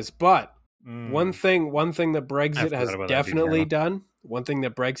good guys, but one thing that Brexit has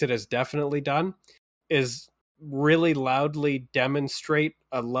definitely done, is really loudly demonstrate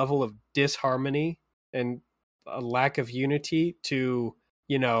a level of disharmony and a lack of unity to,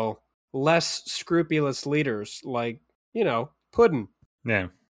 less scrupulous leaders like, Puddin. Yeah.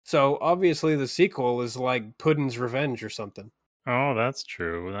 So obviously the sequel is like Puddin's Revenge or something. Oh, that's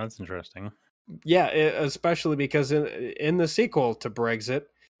true. That's interesting. Yeah, especially because in the sequel to Brexit,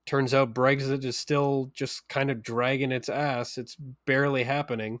 turns out Brexit is still just kind of dragging its ass. It's barely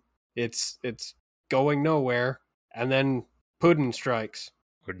happening. It's going nowhere, and then Puddin strikes.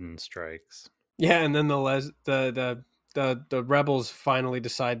 Yeah, and then the rebels finally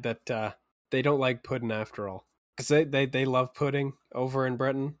decide that they don't like pudding after all, because they love pudding over in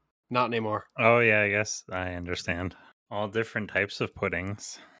Britain. Not anymore. Oh yeah, I guess I understand. All different types of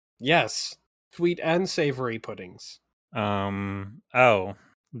puddings. Yes, sweet and savory puddings. Oh,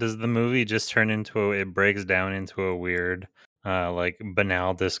 does the movie just turn into it breaks down into a weird like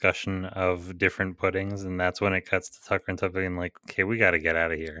banal discussion of different puddings, and that's when it cuts to Tucker and Tubby being like, okay, we got to get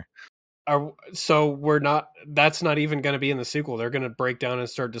out of here. That's not even going to be in the sequel. They're going to break down and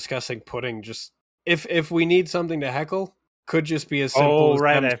start discussing pudding. Just if we need something to heckle, could just be as simple as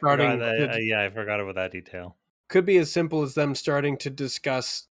them starting. I forgot about that detail. Could be as simple as them starting to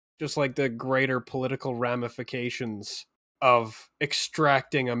discuss just like the greater political ramifications of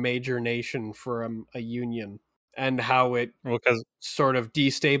extracting a major nation from a union and how it sort of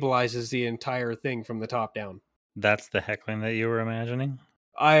destabilizes the entire thing from the top down. That's the heckling that you were imagining?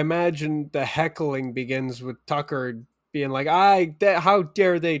 I imagine the heckling begins with Tucker being like, how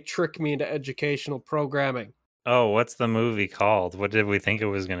dare they trick me into educational programming? Oh, what's the movie called? What did we think it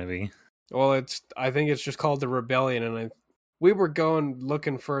was going to be? Well, I think it's just called The Rebellion, and we were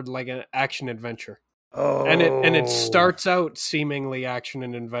looking for like an action adventure. Oh. And it starts out seemingly action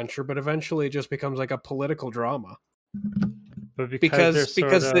and adventure, but eventually it just becomes like a political drama. But because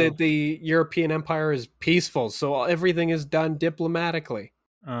the European Empire is peaceful, so everything is done diplomatically.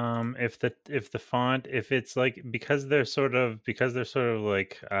 If the font, if it's like, because they're sort of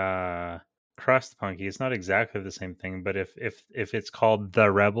like crust punky, it's not exactly the same thing, but if it's called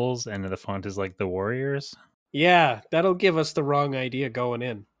the Rebels and the font is like the Warriors. Yeah, that'll give us the wrong idea going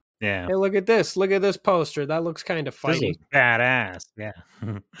in. Yeah. Hey, look at this poster. That looks kind of This fighty. looks badass. Yeah.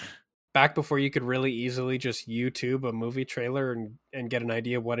 Back before you could really easily just YouTube a movie trailer and get an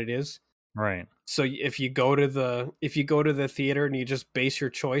idea what it is. Right. So if you go to the theater and you just base your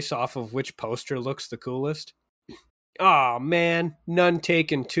choice off of which poster looks the coolest. Oh man, None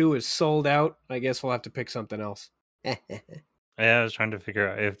Taken 2 is sold out. I guess we'll have to pick something else. Yeah, I was trying to figure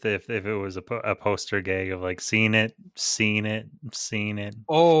out if it was a poster gag of like seen it.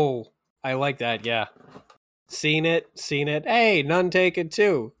 Oh, I like that. Yeah, seen it. Hey, None Taken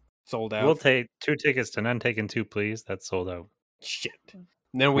 2 sold out. We'll take 2 tickets to None Taken 2, please. That's sold out. Shit.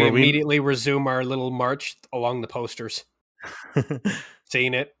 And then we immediately resume our little march along the posters.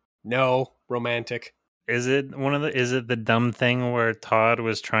 Seen it. No. Romantic. Is it the dumb thing where Todd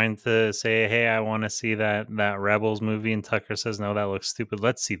was trying to say, "Hey, I want to see that Rebels movie," and Tucker says, "No, that looks stupid.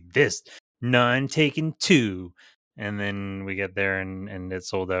 Let's see this None Taken 2." And then we get there and it's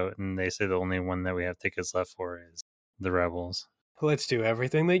sold out, and they say the only one that we have tickets left for is the Rebels. Let's do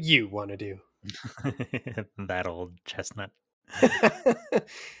everything that you want to do. That old chestnut.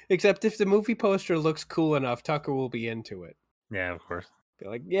 Except if the movie poster looks cool enough, Tucker will be into it. Yeah, of course. Be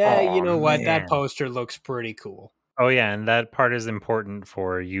like, yeah, you know what? Man. That poster looks pretty cool. Oh yeah, and that part is important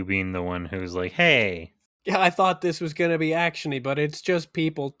for you being the one who's like, hey. Yeah, I thought this was going to be actiony, but it's just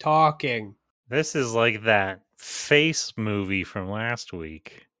people talking. This is like that Face movie from last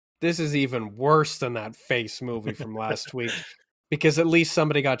week. This is even worse than that Face movie from last week. Because at least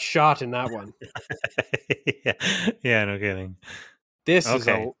somebody got shot in that one. Yeah, no kidding. This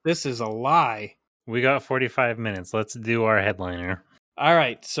is a lie. We got 45 minutes. Let's do our headliner. All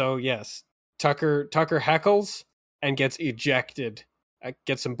right, so yes, Tucker heckles and gets ejected.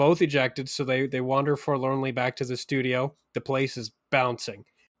 Gets them both ejected, so they wander forlornly back to the studio. The place is bouncing.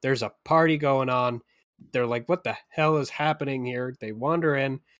 There's a party going on. They're like, what the hell is happening here? They wander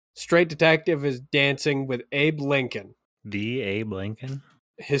in. Straight Detective is dancing with Abe Lincoln. The Abe Lincoln?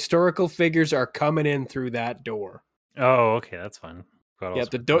 Historical figures are coming in through that door. Oh, okay, that's fun. Yeah,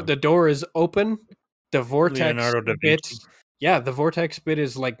 the door is open. The vortex bit. Yeah, the vortex bit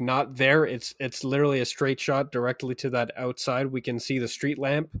is like not there. It's literally a straight shot directly to that outside. We can see the street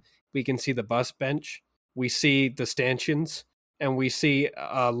lamp. We can see the bus bench. We see the stanchions. And we see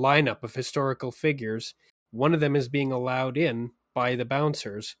a lineup of historical figures. One of them is being allowed in by the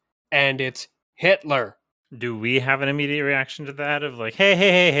bouncers. And it's Hitler. Do we have an immediate reaction to that of like,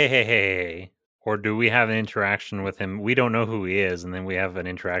 hey? Or do we have an interaction with him? We don't know who he is, and then we have an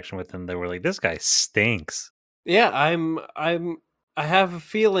interaction with him that we're like, this guy stinks. Yeah, I have a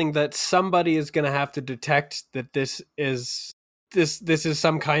feeling that somebody is going to have to detect that this is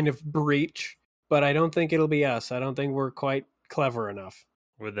some kind of breach, but I don't think it'll be us. I don't think we're quite clever enough.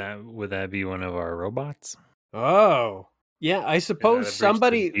 Would that be one of our robots? Oh, yeah, I suppose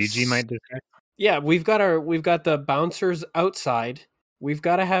somebody. GG might detect. Yeah, we've got the bouncers outside. We've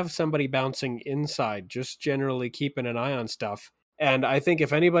got to have somebody bouncing inside, just generally keeping an eye on stuff. And I think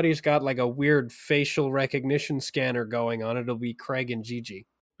if anybody's got like a weird facial recognition scanner going on, it'll be Craig and Gigi.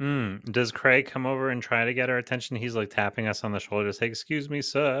 Does Craig come over and try to get our attention? He's like tapping us on the shoulder, saying, excuse me,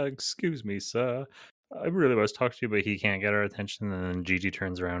 sir. I really want to talk to you, but he can't get our attention. And then Gigi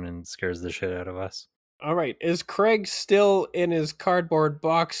turns around and scares the shit out of us. All right. Is Craig still in his cardboard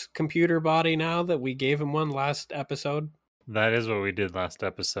box computer body now that we gave him one last episode? That is what we did last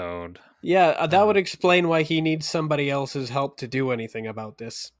episode. Yeah, that would explain why he needs somebody else's help to do anything about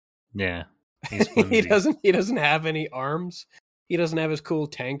this. Yeah. He doesn't have any arms. He doesn't have his cool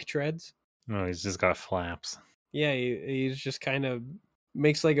tank treads. No, he's just got flaps. Yeah, he's just kind of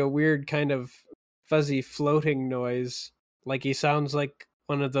makes like a weird kind of fuzzy floating noise. Like he sounds like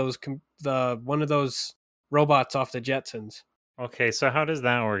one of those robots off the Jetsons. Okay, so how does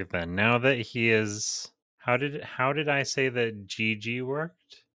that work then? Now that he is, how did I say that GG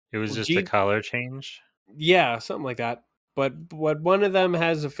worked? It was just a color change? Yeah, something like that. But one of them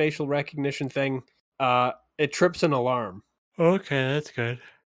has a facial recognition thing. It trips an alarm. Okay, that's good.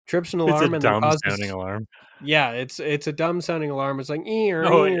 Trips an alarm. It's a dumb sounding alarm. Yeah, it's a dumb sounding alarm. It's like it's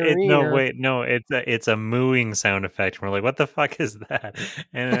a mooing sound effect. We're like, what the fuck is that?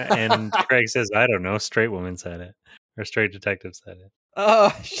 And Craig says, I don't know. Straight woman said it, or straight detective said it.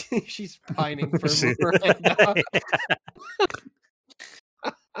 Oh, she's pining for Miranda.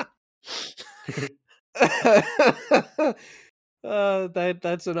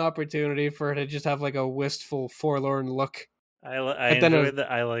 That's an opportunity for her to just have like a wistful, forlorn look I But then enjoy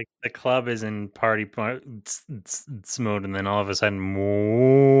I like the club is in party mode, and then all of a sudden,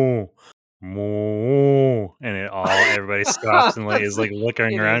 moo, moo, and everybody stops and like is like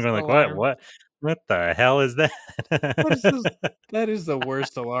looking it around, is going like, alarm. what the hell is that? What is this? That is the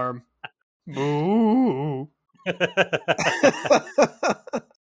worst alarm. Boo.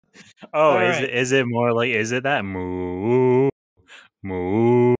 Oh, All right. is it more like, is it that moo,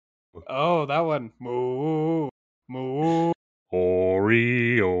 moo, Oh, that one. Moo. Moo.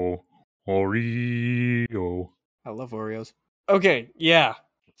 Oreo, Oreo? I love Oreos. Okay, yeah.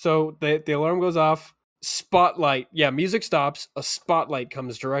 So the alarm goes off. Spotlight. Yeah, music stops. A spotlight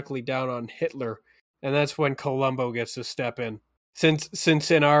comes directly down on Hitler, and that's when Columbo gets to step in.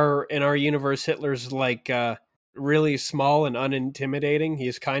 Since in our universe Hitler's like really small and unintimidating.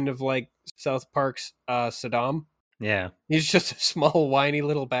 He's kind of like South Park's Saddam. Yeah. He's just a small whiny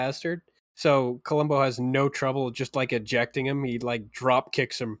little bastard. So Columbo has no trouble just like ejecting him. He like drop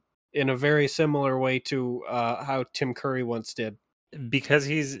kicks him in a very similar way to how Tim Curry once did. Because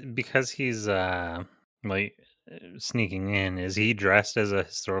he's like sneaking in. Is he dressed as a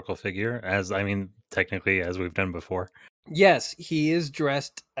historical figure? As I mean, technically, as we've done before. Yes, he is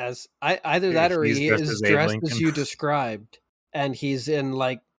dressed as either that or He's he dressed is as Abe dressed as Lincoln. you described, and he's in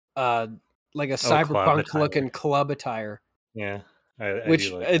like a club cyberpunk attire. looking club attire, Yeah, I which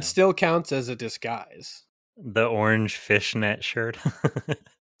do like it that. still counts as a disguise. The orange fishnet shirt.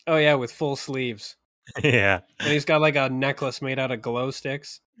 Oh yeah, with full sleeves, Yeah, and he's got like a necklace made out of glow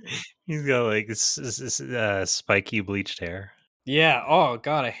sticks. he's got like spiky bleached hair. Yeah. Oh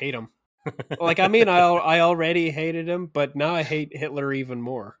god, I hate him. Like I mean, I already hated him, but now I hate Hitler even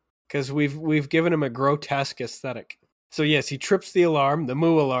more because we've given him a grotesque aesthetic. So yes, he trips the alarm, the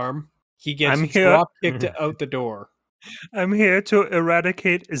moo alarm. He gets I'm here. drop kicked out the door. I'm here to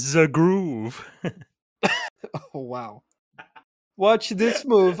eradicate the groove. Oh wow! Watch this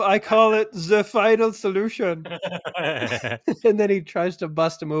move. I call it the final solution. And then he tries to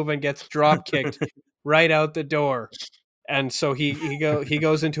bust a move and gets drop kicked right out the door. And so he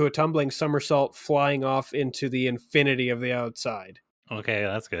goes into a tumbling somersault, flying off into the infinity of the outside. Okay,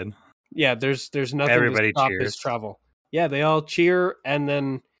 that's good. Yeah, there's nothing Everybody to stop cheers. his travel. Yeah, they all cheer, and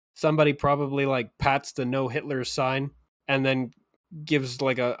then somebody probably like pats the no Hitler sign, and then gives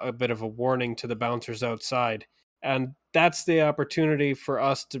like a bit of a warning to the bouncers outside. And that's the opportunity for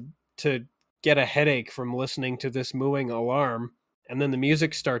us to get a headache from listening to this mooing alarm. And then the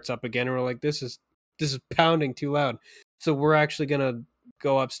music starts up again, and we're like, this is pounding too loud. So we're actually gonna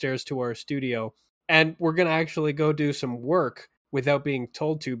go upstairs to our studio, and we're gonna actually go do some work without being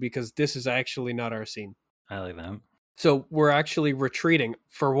told to, because this is actually not our scene. I like that. So we're actually retreating.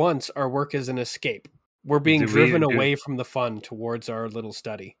 For once, our work is an escape. We're being driven away from the fun towards our little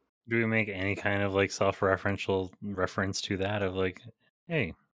study. Do we make any kind of like self-referential reference to that of like,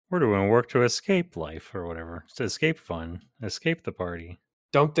 hey, we're doing work to escape life or whatever, to escape fun, escape the party?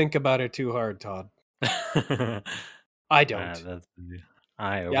 Don't think about it too hard, Todd. I don't.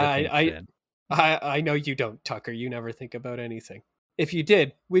 I know you don't, Tucker. You never think about anything. If you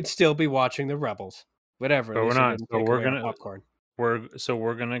did, we'd still be watching the Rebels. Whatever. But we're not. So we're gonna popcorn.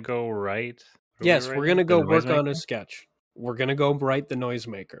 We're gonna go right. Yes, we're gonna go work on a sketch. We're gonna go write the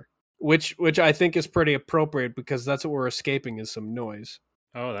Noisemaker, which I think is pretty appropriate because that's what we're escaping is some noise.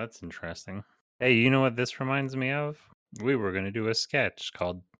 Oh, that's interesting. Hey, you know what this reminds me of? We were gonna do a sketch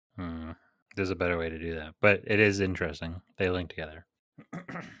called. There's a better way to do that, but it is interesting. They link together.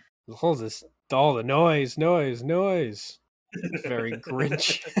 All the noise. Very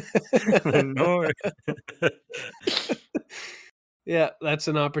Grinch. Yeah, that's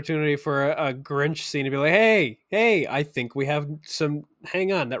an opportunity for a Grinch scene to be like, hey, I think we have some.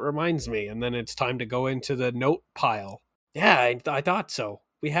 Hang on, that reminds me. And then it's time to go into the note pile. Yeah, I thought so.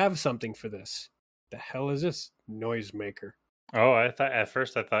 We have something for this. The hell is this? Noisemaker. Oh, I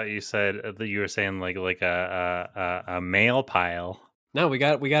thought you said that you were saying like a mail pile. No, we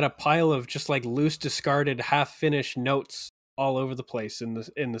got a pile of just like loose, discarded, half finished notes all over the place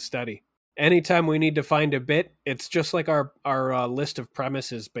in the study. Anytime we need to find a bit, it's just like our list of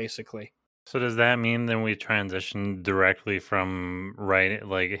premises, basically. So does that mean then we transition directly from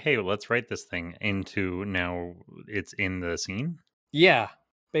hey, let's write this thing into now it's in the scene? Yeah,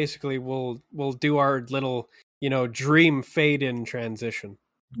 basically we'll do our little dream fade in transition.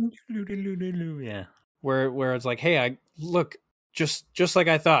 Yeah, where it's like, hey, look, just like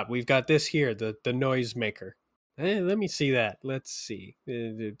I thought, we've got this here, the Noisemaker. Let me see that. Let's see.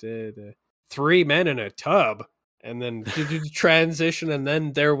 3 men in a tub, and then transition, and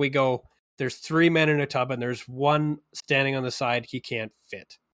then there we go. There's 3 men in a tub, and there's one standing on the side he can't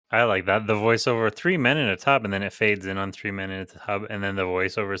fit. I like that. The voiceover, 3 men in a tub, and then it fades in on 3 men in a tub, and then the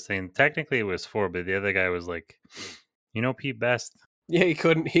voiceover saying technically it was 4, but the other guy was like, Pete Best. Yeah, he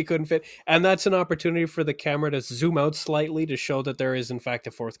couldn't fit. And that's an opportunity for the camera to zoom out slightly to show that there is in fact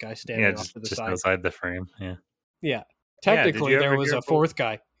a fourth guy standing Yeah, off to the just side. outside the frame. Yeah. Yeah. Yeah, did Technically you there ever was hear a about fourth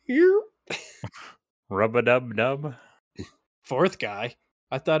guy. Here. Rub-a-dub-dub? Fourth guy?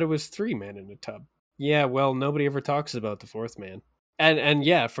 I thought it was 3 men in a tub. Yeah, well, nobody ever talks about the fourth man. And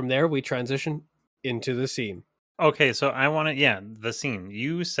yeah, from there we transition into the scene. Okay, so I want to, the scene.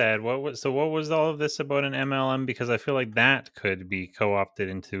 You said what was all of this about an MLM? Because I feel like that could be co-opted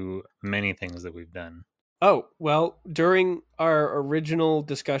into many things that we've done. Oh, well, during our original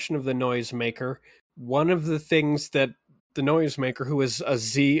discussion of the Noisemaker, one of the things that the Noisemaker, who is a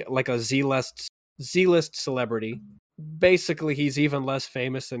Z-list celebrity, basically he's even less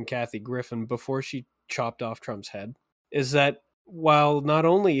famous than Kathy Griffin before she chopped off Trump's head, is that while not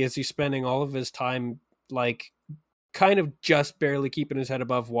only is he spending all of his time like kind of just barely keeping his head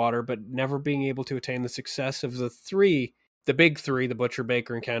above water, but never being able to attain the success of the big three, the butcher,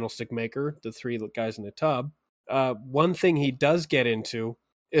 baker, and candlestick maker, the three guys in the tub. One thing he does get into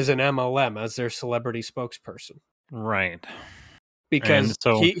is an MLM as their celebrity spokesperson. Right. Because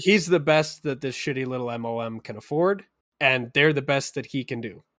he's the best that this shitty little MLM can afford, and they're the best that he can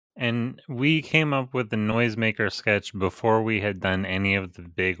do. And we came up with the Noisemaker sketch before we had done any of the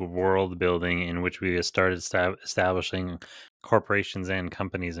big world building in which we started establishing corporations and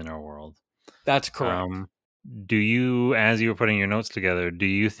companies in our world. That's correct. Do you, as you were putting your notes together, do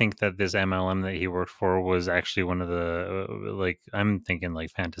you think that this MLM that he worked for was actually one of the, I'm thinking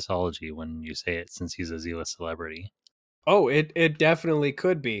like Fantasology when you say it, since he's a Z-list celebrity? Oh, it definitely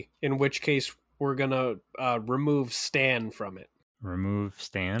could be, in which case we're going to remove Stan from it. Remove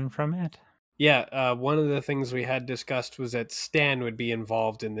Stan from it? Yeah, one of the things we had discussed was that Stan would be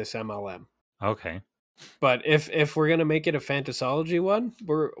involved in this MLM. Okay. But if we're gonna make it a Fantasology one,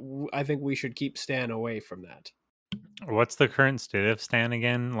 I think we should keep Stan away from that. What's the current state of Stan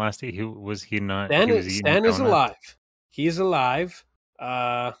again? Last he was not. Stan is alive. He's alive.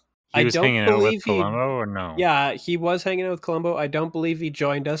 He was hanging out with Columbo, or no? Yeah, he was hanging out with Columbo. I don't believe he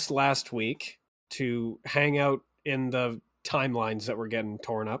joined us last week to hang out in the timelines that were getting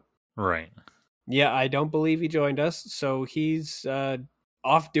torn up. Right. Yeah, I don't believe he joined us, so he's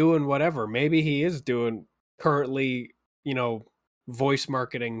off doing whatever. Maybe he is doing currently, voice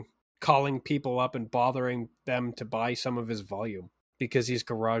marketing, calling people up and bothering them to buy some of his volume because he's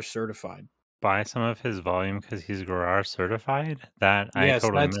garage certified. Buy some of his volume because he's garage certified? That yes, I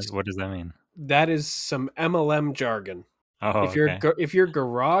totally missed. What does that mean? That is some MLM jargon. Oh, if you're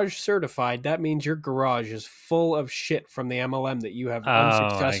garage certified, that means your garage is full of shit from the MLM that you have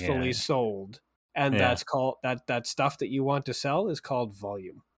unsuccessfully sold. And that's called that stuff that you want to sell is called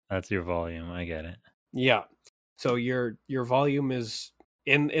volume. That's your volume. I get it. Yeah. So your volume is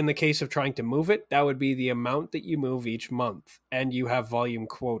in the case of trying to move it, that would be the amount that you move each month, and you have volume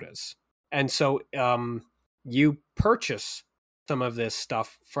quotas. And so you purchase some of this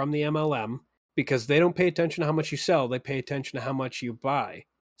stuff from the MLM because they don't pay attention to how much you sell, they pay attention to how much you buy.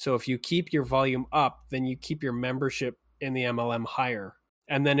 So if you keep your volume up, then you keep your membership in the MLM higher.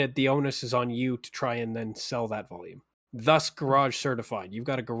 And then the onus is on you to try and then sell that volume. Thus, garage certified. You've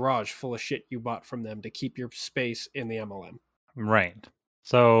got a garage full of shit you bought from them to keep your space in the MLM. Right.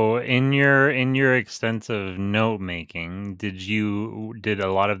 So in your extensive note making, did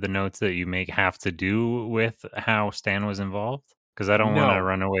a lot of the notes that you make have to do with how Stan was involved? Because I don't want to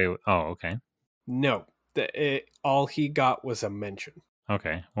run away. Okay. No. All he got was a mention.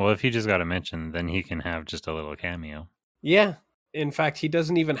 Okay. Well, if he just got a mention, then he can have just a little cameo. Yeah. In fact, he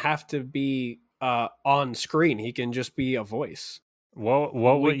doesn't even have to be on screen. He can just be a voice.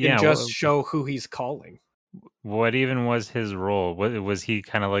 We can just show who he's calling. What even was his role? Was he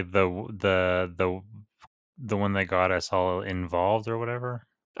kind of like the one that got us all involved or whatever?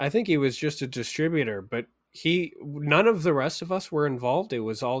 I think he was just a distributor, but none of the rest of us were involved. It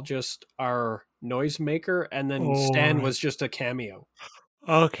was all just our Noisemaker, and then Stan was just a cameo.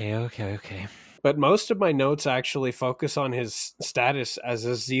 Okay. But most of my notes actually focus on his status as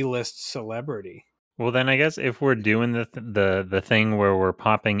a Z-list celebrity. Well, then I guess if we're doing the thing where we're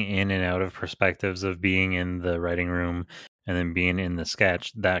popping in and out of perspectives of being in the writing room and then being in the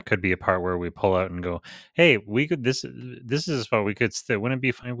sketch, that could be a part where we pull out and go, "Hey, we could this is a spot we could wouldn't it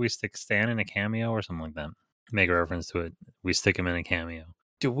be fine if we stick Stan in a cameo or something like that? Make a reference to it. We stick him in a cameo."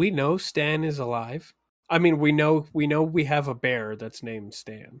 Do we know Stan is alive? I mean, we know we have a bear that's named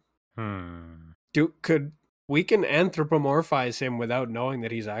Stan. We can anthropomorphize him without knowing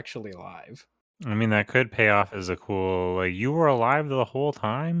that he's actually alive. I mean, that could pay off as a cool, like, you were alive the whole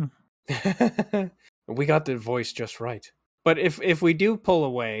time? We got the voice just right. But if we do pull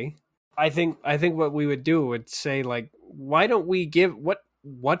away, I think what we would do would say, like, why don't we give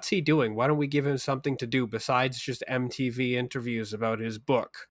what's he doing? Why don't we give him something to do besides just MTV interviews about his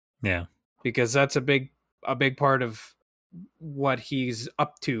book? Yeah. Because that's a big part of what he's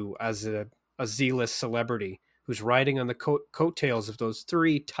up to as a Z-list celebrity who's riding on the coattails of those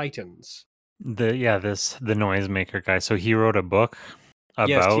three titans. The noisemaker guy. So he wrote a book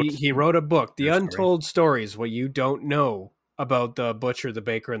Yes, about he wrote a book, The their story. Untold Stories, What You Don't Know About the Butcher, the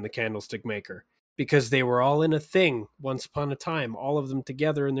Baker, and the Candlestick Maker. Because they were all in a thing once upon a time, all of them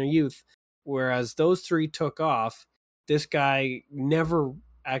together in their youth. Whereas those three took off, this guy never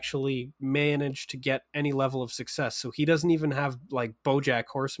actually managed to get any level of success. So he doesn't even have like BoJack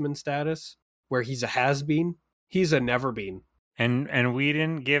Horseman status, where he's a has-been. He's a never-been. And we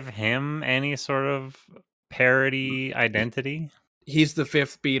didn't give him any sort of parody identity. He's the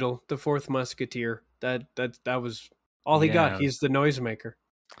fifth Beatle, the fourth Musketeer. That was all he got. He's the noisemaker.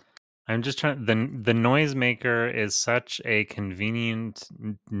 I'm just trying. The noisemaker is such a convenient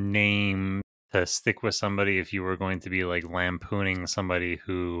name to stick with somebody if you were going to be like lampooning somebody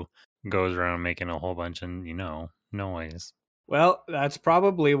who goes around making a whole bunch of noise. Well, that's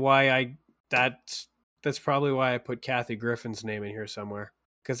probably why that's probably why I put Kathy Griffin's name in here somewhere,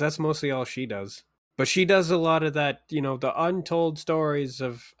 because that's mostly all she does. But she does a lot of that, the untold stories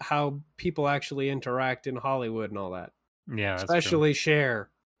of how people actually interact in Hollywood and all that. Yeah, that's especially Cher.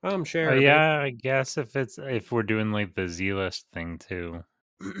 Cher. Yeah, I guess if we're doing like the Z-list thing too.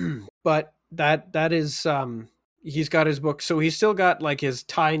 But that is he's got his book, so he's still got like his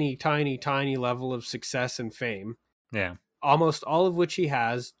tiny level of success and fame. Yeah. Almost all of which he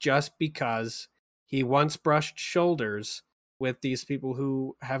has just because he once brushed shoulders with these people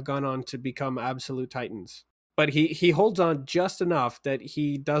who have gone on to become absolute titans. But he holds on just enough that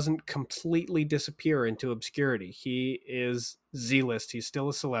he doesn't completely disappear into obscurity. He is Z-list. He's still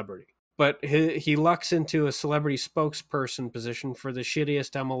a celebrity. But he lucks into a celebrity spokesperson position for the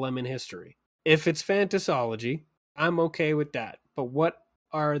shittiest MLM in history. If it's Fantasology, I'm okay with that. But what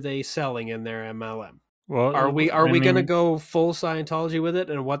are they selling in their MLM? Well, are we going to go full Scientology with it?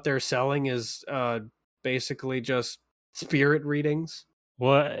 And what they're selling is basically just spirit readings?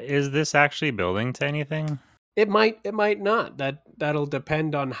 Well, is this actually building to anything? It might not. That'll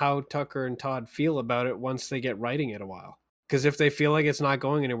depend on how Tucker and Todd feel about it once they get writing it a while. Because if they feel like it's not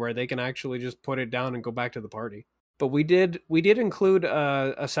going anywhere, they can actually just put it down and go back to the party. But we did include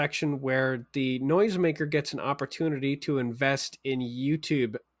a section where the noisemaker gets an opportunity to invest in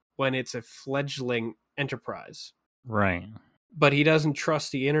YouTube when it's a fledgling enterprise. Right. But he doesn't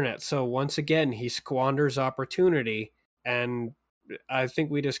trust the internet. So once again, he squanders opportunity. And I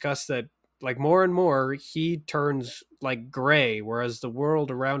think we discussed that, like, more and more he turns like gray, whereas the world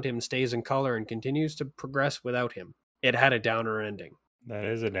around him stays in color and continues to progress without him. It had a downer ending. That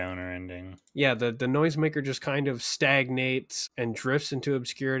is a downer ending. Yeah, the noisemaker just kind of stagnates and drifts into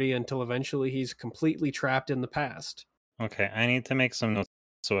obscurity until eventually he's completely trapped in the past. Okay, I need to make some notes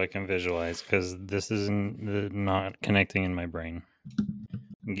so I can visualize, because this is not connecting in my brain.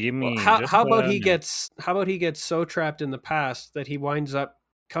 Give me. Well, how about he gets so trapped in the past that he winds up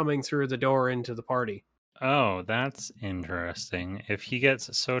coming through the door into the party? Oh, that's interesting. If he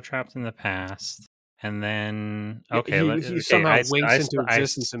gets so trapped in the past, and then he somehow winks into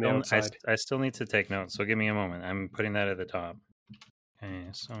existence in the outside. I still need to take notes, so give me a moment. I'm putting that at the top. Okay,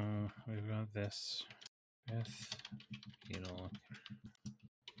 so we've got this with Beetle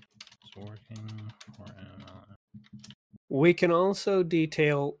working for MLM. We can also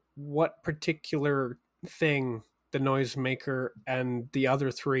detail what particular thing the noisemaker and the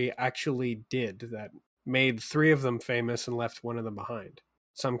other three actually did that made three of them famous and left one of them behind.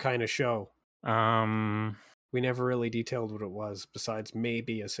 Some kind of show. We never really detailed what it was, besides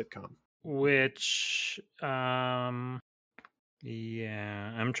maybe a sitcom. Which, yeah,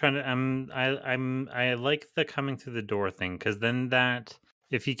 I'm trying to. I like the coming through the door thing, because then that,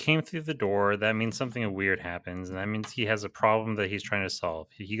 if he came through the door, that means something weird happens, and that means he has a problem that he's trying to solve.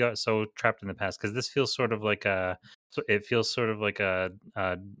 He got so trapped in the past, because this feels sort of like a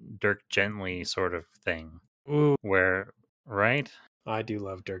Dirk Gently sort of thing. Ooh. Where, right? I do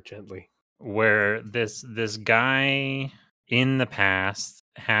love Dirk Gently. Where this guy in the past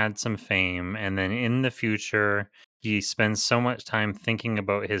had some fame, and then in the future he spends so much time thinking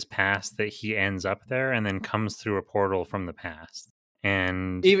about his past that he ends up there and then comes through a portal from the past.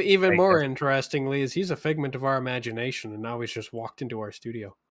 And even more interestingly is he's a figment of our imagination, and now he's just walked into our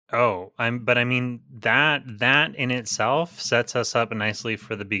studio. Oh, I mean that in itself sets us up nicely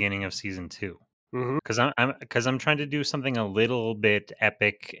for the beginning of season 2. Mm-hmm. Because I'm trying to do something a little bit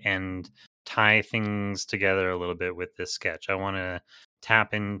epic and tie things together a little bit with this sketch. I want to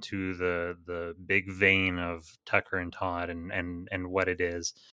tap into the big vein of Tucker and Todd and what it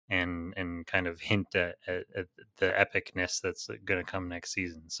is, and kind of hint at the epicness that's going to come next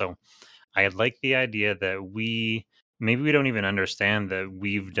season. So I like the idea that maybe we don't even understand that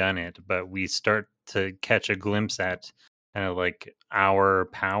we've done it, but we start to catch a glimpse at kind of like our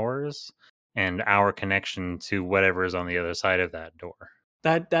powers and our connection to whatever is on the other side of that door.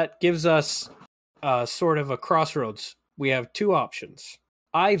 That gives us sort of a crossroads. We have two options.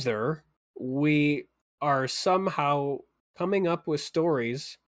 Either we are somehow coming up with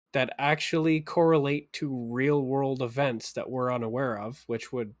stories that actually correlate to real world events that we're unaware of,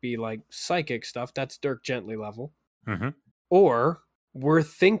 which would be like psychic stuff. That's Dirk Gently level. Mm-hmm. Or we're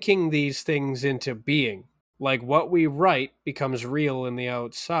thinking these things into being. Like what we write becomes real in the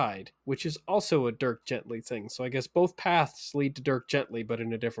outside, which is also a Dirk Gently thing. So I guess both paths lead to Dirk Gently, but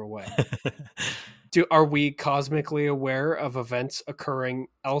in a different way. Are we cosmically aware of events occurring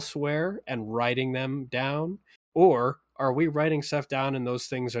elsewhere and writing them down? Or are we writing stuff down and those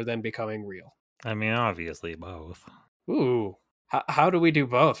things are then becoming real? I mean, obviously both. Ooh. How do we do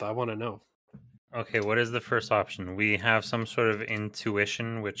both? I want to know. Okay, what is the first option? We have some sort of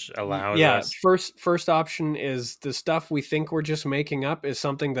intuition which allows Yeah, us. first option is the stuff we think we're just making up is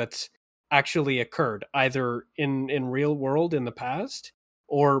something that's actually occurred either in real world in the past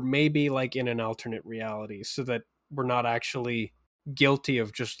or maybe like in an alternate reality, so that we're not actually guilty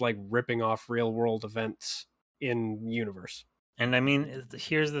of just like ripping off real world events in universe. And I mean,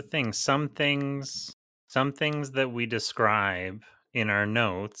 here's the thing: some things that we describe in our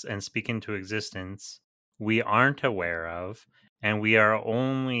notes and speak into existence, we aren't aware of, and we are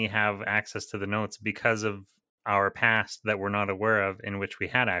only have access to the notes because of our past that we're not aware of, in which we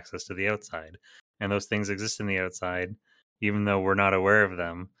had access to the outside, and those things exist in the outside, even though we're not aware of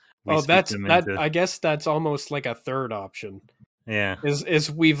them. We Oh, speak that's them that. into. I guess that's almost like a third option. Yeah. Is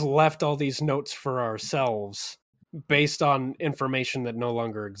we've left all these notes for ourselves based on information that no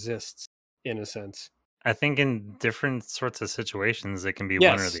longer exists, in a sense. I think in different sorts of situations, it can be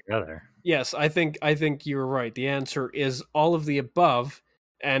one or Yes. the other. Yes, I think you're right. The answer is all of the above,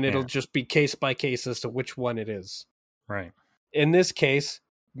 and it'll Yeah. just be case by case as to which one it is. Right. In this case,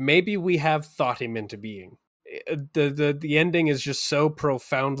 maybe we have thought him into being. The ending is just so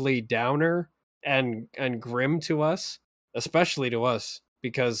profoundly downer and grim to us, especially to us,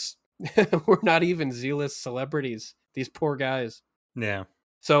 because we're not even zealous celebrities. These poor guys. Yeah.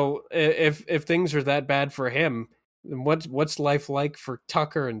 So if things are that bad for him, then what's life like for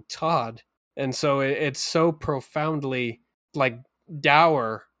Tucker and Todd? And so it's so profoundly like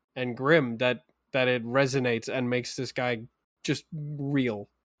dour and grim that it resonates and makes this guy just real.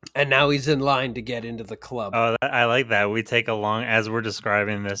 And now he's in line to get into the club. Oh, I like that. We take a long, as we're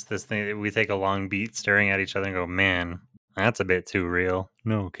describing this thing, we take a long beat staring at each other and go, man, that's a bit too real.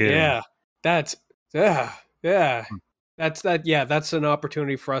 No kidding. Yeah, that's yeah. That's an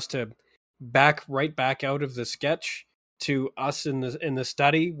opportunity for us to back out of the sketch to us in the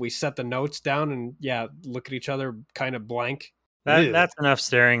study. We set the notes down and look at each other kind of blank. That's enough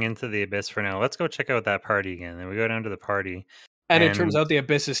staring into the abyss for now. Let's go check out that party again. And we go down to the party. And it turns out the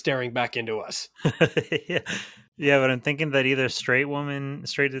abyss is staring back into us. Yeah, but I'm thinking that either straight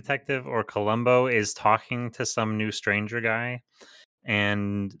detective, or Columbo is talking to some new stranger guy.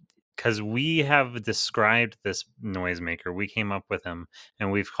 And because we have described this noisemaker, we came up with him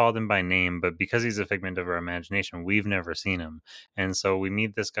and we've called him by name, but because he's a figment of our imagination, we've never seen him. And so we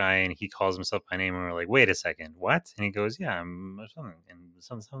meet this guy and he calls himself by name and we're like, wait a second, what? And he goes, yeah, I'm something, and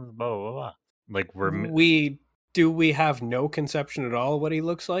something, blah, blah, blah. Like Do we have no conception at all what he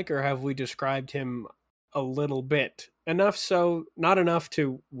looks like, or have we described him a little bit? Enough so, not enough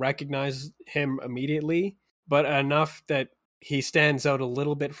to recognize him immediately, but enough that he stands out a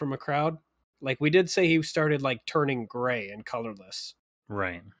little bit from a crowd. Like we did say he started like turning gray and colorless.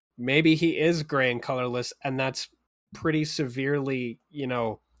 Right. Maybe he is gray and colorless, and that's pretty severely,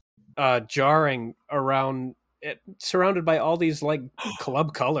 jarring around it, surrounded by all these like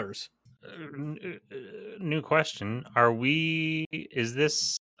club colors. New question: is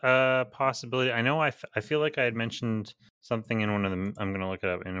this a possibility? I know I feel like I had mentioned something in one of them. I'm going to look it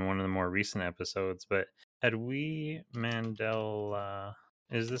up in one of the more recent episodes, but had we Mandela?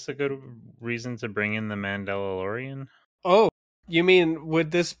 Is this a good reason to bring in the Mandalorian? Oh, you mean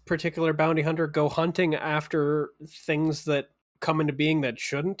would this particular bounty hunter go hunting after things that come into being that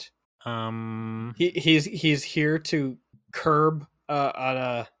shouldn't? He's here to curb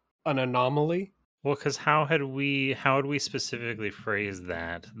an anomaly. Well, because how had we specifically phrased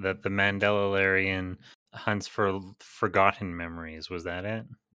that the Mandalorian hunts for forgotten memories? Was that it?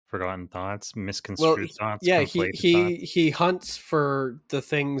 Forgotten thoughts, Well, misconstrued thoughts, yeah, conflated thoughts. he hunts for the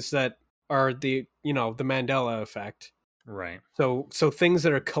things that are the the Mandela effect. Right. So things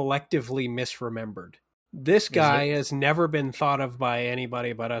that are collectively misremembered. This Is it guy has never been thought of by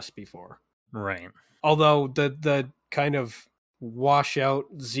anybody but us before. right? Although the kind of washout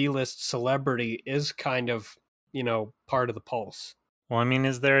Z-list celebrity is kind of, part of the pulse. Well, I mean,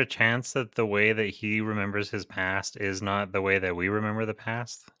 is there a chance that the way that he remembers his past is not the way that we remember the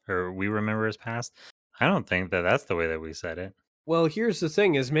past, or we remember his past? I don't think that that's the way that we said it. Well, here's the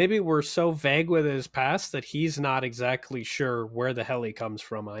thing is maybe we're so vague with his past that he's not exactly sure where the hell he comes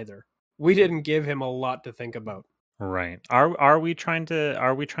from either. We didn't give him a lot to think about. Right. Are we trying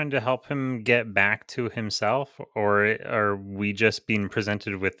to help him get back to himself, or are we just being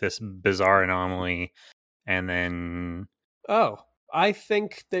presented with this bizarre anomaly and then Oh, I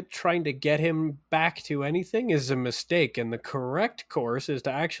think that trying to get him back to anything is a mistake, and the correct course is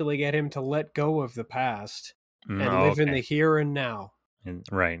to actually get him to let go of the past and oh, live in okay. the here and now.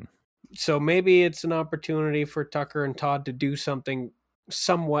 Right. So maybe it's an opportunity for Tucker and Todd to do something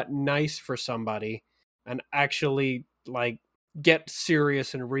somewhat nice for somebody and actually like get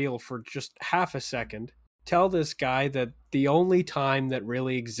serious and real for just half a second. Tell this guy that the only time that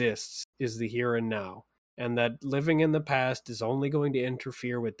really exists is the here and now, and that living in the past is only going to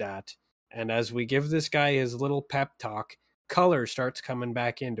interfere with that. And as we give this guy his little pep talk, color starts coming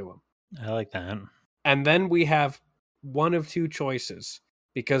back into him. I like that. And then we have one of two choices,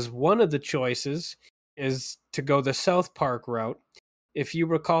 because one of the choices is to go the South Park route. If you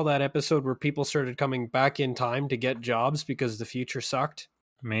recall that episode where people started coming back in time to get jobs because the future sucked.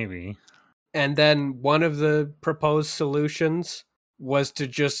 Maybe. And then one of the proposed solutions was to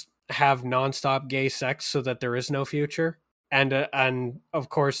just have nonstop gay sex so that there is no future. And of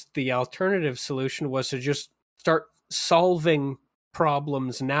course, the alternative solution was to just start solving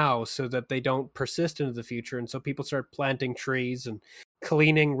problems now so that they don't persist into the future. And so people start planting trees and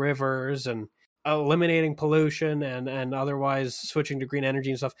cleaning rivers and eliminating pollution and otherwise switching to green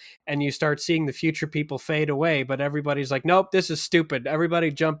energy and stuff. And you start seeing the future people fade away, but everybody's like, nope, this is stupid.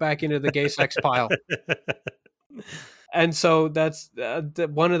 Everybody jump back into the gay sex pile. And so that's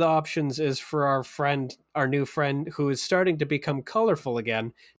one of the options is for our new friend who is starting to become colorful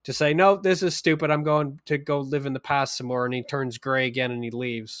again, to say, no, this is stupid. I'm going to go live in the past some more. And he turns gray again and he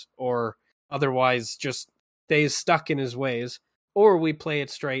leaves, or otherwise just stays stuck in his ways. Or we play it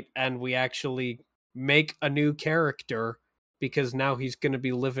straight and we actually make a new character, because now he's going to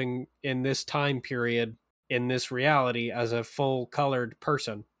be living in this time period in this reality as a full colored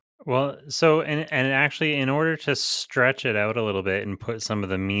person. Well, so and actually, in order to stretch it out a little bit and put some of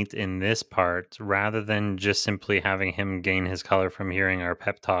the meat in this part, rather than just simply having him gain his color from hearing our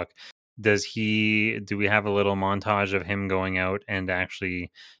pep talk, do we have a little montage of him going out and actually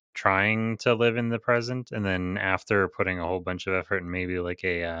trying to live in the present, and then after putting a whole bunch of effort and maybe like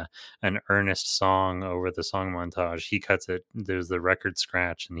an earnest song over the song montage, he cuts it. There's the record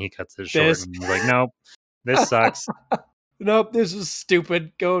scratch, and he cuts it short, and he's like, "Nope, this sucks." Nope, this is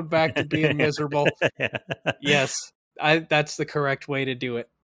stupid. Going back to being miserable. Yes, that's the correct way to do it.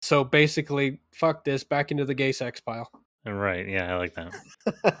 So basically, fuck this, back into the gay sex pile. Right, yeah, I like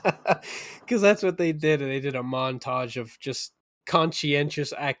that. Because that's what they did. They did a montage of just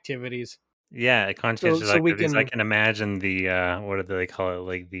conscientious activities. Yeah, conscientious So we activities. I can, can imagine the what do they call it?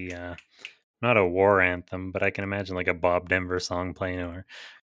 Like the not a war anthem, but I can imagine like a Bob Denver song playing,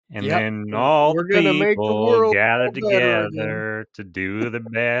 and yep, then all the we're gonna make the people world gathered better again. together to do the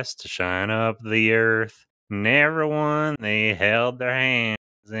best to shine up the earth. And everyone, they held their hands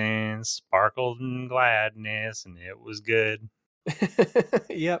and sparkled in gladness, and it was good.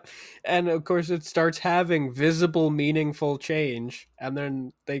 Yep. And of course it starts having visible meaningful change, and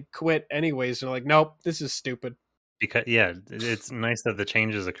then they quit anyways. They're like, nope, this is stupid. Because yeah, it's nice that the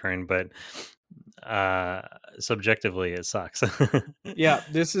change is occurring, but subjectively it sucks. Yeah,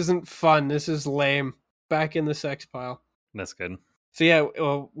 this isn't fun. This is lame. Back in the sex pile. That's good. So yeah,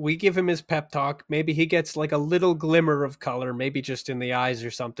 we give him his pep talk. Maybe he gets like a little glimmer of color, maybe just in the eyes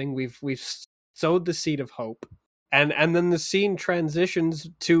or something. We've sowed the seed of hope. And then the scene transitions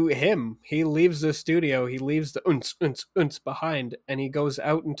to him. He leaves the studio, he leaves the unts behind, and he goes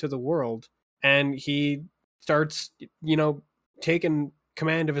out into the world, and he starts, taking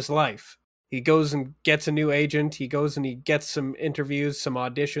command of his life. He goes and gets a new agent. He goes and he gets some interviews, some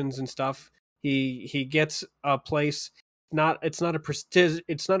auditions and stuff. He gets a place. It's not a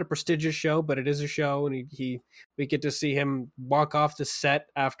prestigious show, but it is a show, and we get to see him walk off the set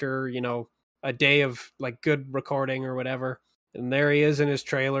after a day of like good recording or whatever. And there he is in his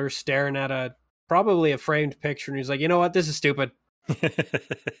trailer staring at probably a framed picture, and he's like, you know what, this is stupid.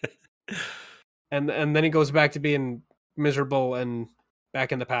 And then he goes back to being miserable and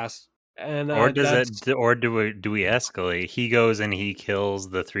back in the past. And or do we escalate? He goes and he kills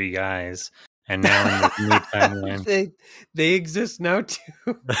the 3 guys, and now in the new timeline, they exist now too.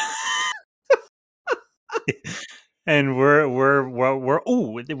 And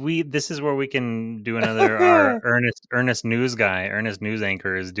this is where we can do another. Our Ernest News guy, Ernest News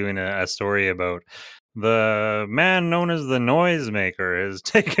anchor, is doing a story about the man known as the Noisemaker has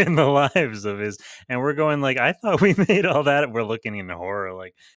taken the lives of his, and we're going like, I thought we made all that. We're looking in horror,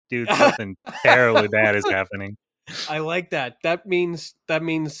 like, dude, something terribly bad is happening. I like that. That means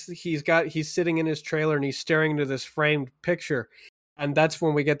he's sitting in his trailer and he's staring into this framed picture. And that's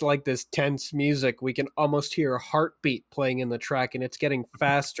when we get like this tense music. We can almost hear a heartbeat playing in the track, and it's getting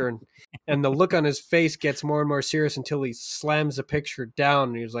faster. And the look on his face gets more and more serious until he slams the picture down.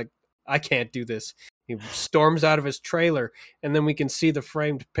 And he's like, I can't do this. He storms out of his trailer, and then we can see the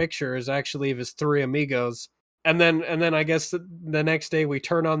framed picture is actually of his 3 amigos. And then I guess the next day we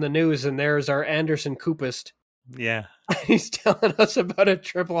turn on the news, and there's our Anderson Coopist. Yeah. He's telling us about a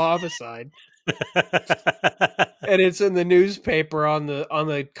triple homicide. And it's in the newspaper on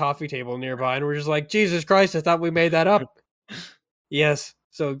the coffee table nearby, and we're just like, Jesus Christ, I thought we made that up. Yes.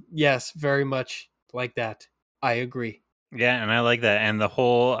 So yes, very much like that. I agree. Yeah, and I like that. And the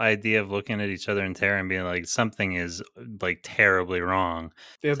whole idea of looking at each other in terror and being like, something is like terribly wrong.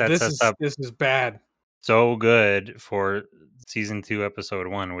 This is bad. So good for season 2, episode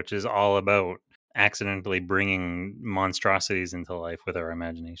 1, which is all about accidentally bringing monstrosities into life with our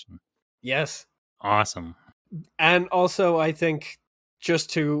imagination. Yes. Awesome. And also, I think, just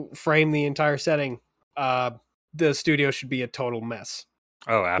to frame the entire setting, the studio should be a total mess.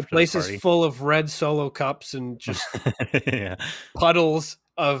 Oh, after the place party. Is full of red Solo cups and just yeah. puddles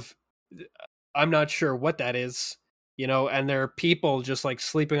of, I'm not sure what that is, and there are people just like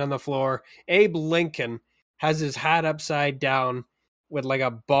sleeping on the floor. Abe Lincoln has his hat upside down with like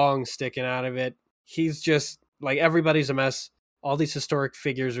a bong sticking out of it. He's just like, everybody's a mess. All these historic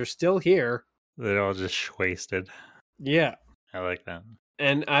figures are still here. They're all just wasted. Yeah. I like that.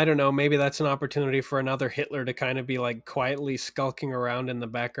 And I don't know, maybe that's an opportunity for another Hitler to kind of be like quietly skulking around in the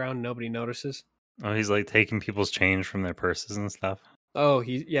background. Nobody notices. Oh, he's like taking people's change from their purses and stuff. Oh,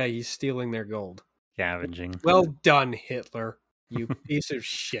 he's stealing their gold. Scavenging. Well done, Hitler. You piece of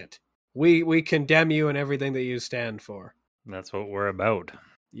shit. We condemn you and everything that you stand for. That's what we're about.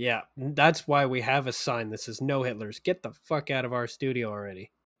 Yeah, that's why we have a sign that says no Hitlers. Get the fuck out of our studio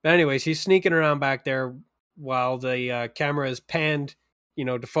already. But anyways, he's sneaking around back there while the camera is panned,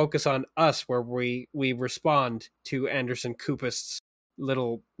 to focus on us, where we respond to Anderson Coopist's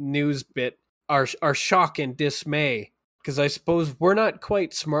little news bit, our shock and dismay. Because I suppose we're not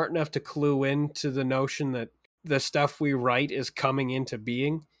quite smart enough to clue into the notion that the stuff we write is coming into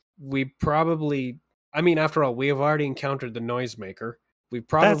being. We probably, after all, we have already encountered the Noisemaker. We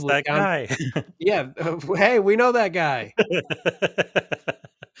probably that's that guy. Yeah. Hey, we know that guy.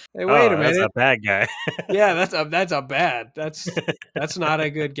 Hey, wait a minute. That's a bad guy. Yeah, that's a bad. That's not a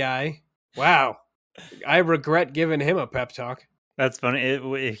good guy. Wow. I regret giving him a pep talk. That's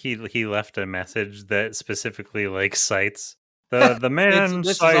funny. He left a message that specifically like cites the man.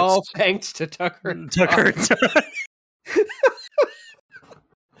 This cites is all thanks to Tucker.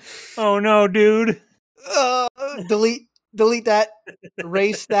 Oh no, dude. Delete that.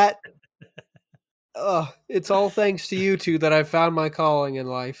 Erase that. It's all thanks to you two that I found my calling in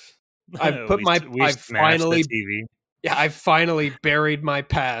life. I've put I finally TV. Yeah, I finally buried my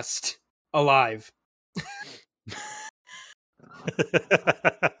past alive.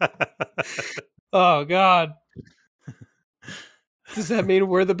 Oh God. Does that mean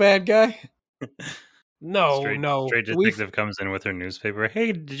we're the bad guy? No. Straight detective comes in with her newspaper.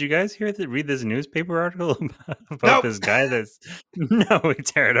 Hey, did you guys read this newspaper article about this guy that's... No, we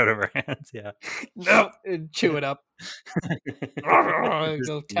tear it out of our hands, yeah. No, and chew it up.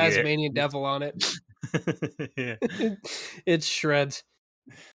 Go Tasmanian devil on it. Yeah. It shreds.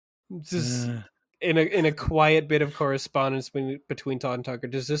 Just in a quiet bit of correspondence between Todd and Tucker.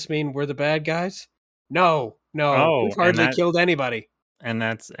 Does this mean we're the bad guys? No. We've hardly killed anybody. And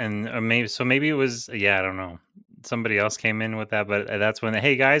maybe it was, I don't know. Somebody else came in with that, but that's when,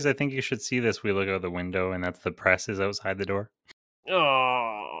 hey guys, I think you should see this. We look out the window, and that's the press is outside the door.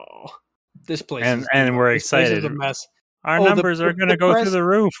 Oh, this place and we're excited. This is a mess. Our numbers are going to go through the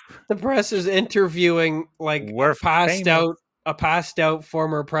roof. The press is interviewing a passed out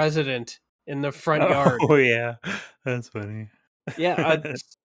former president in the front yard. Oh yeah, that's funny. Yeah,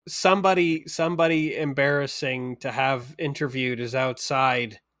 somebody embarrassing to have interviewed is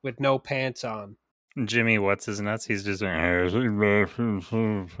outside with no pants on. Jimmy, what's his nuts? He's just Jimmy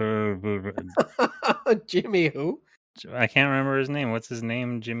who? I can't remember his name. What's his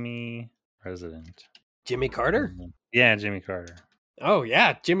name? Jimmy President. Jimmy Carter? Yeah, Jimmy Carter. Oh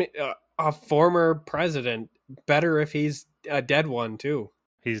yeah, Jimmy, a former president. Better if he's a dead one too.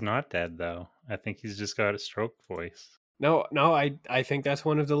 He's not dead though. I think he's just got a stroke voice. No, I think that's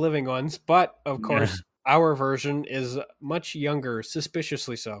one of the living ones. But of course, our version is much younger,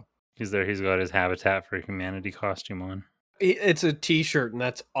 suspiciously so. He's there. He's got his Habitat for Humanity costume on. It's a T-shirt, and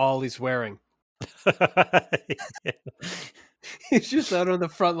that's all he's wearing. He's just out on the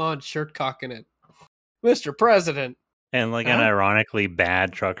front lawn, shirt cocking it. Mr. President. And like an ironically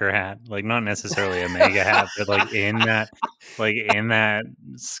bad trucker hat, like not necessarily a mega hat, but like in that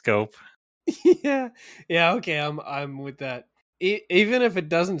scope. Yeah, okay, I'm with that. Even if it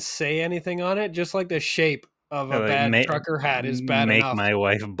doesn't say anything on it, just like the shape of a bad trucker hat is bad enough. Make my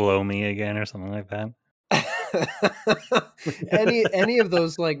wife blow me again, or something like that. any of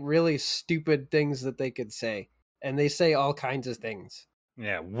those like really stupid things that they could say, and they say all kinds of things.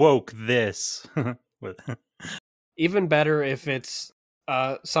 Yeah, woke this. Even better if it's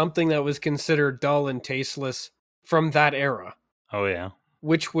something that was considered dull and tasteless from that era. Oh yeah,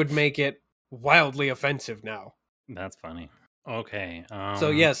 which would make it wildly offensive now. That's funny. Okay.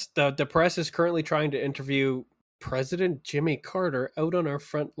 So yes, the press is currently trying to interview President Jimmy Carter out on our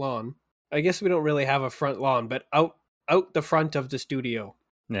front lawn. I guess we don't really have a front lawn, but out the front of the studio.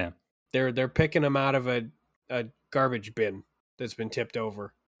 Yeah. They're picking him out of a garbage bin that's been tipped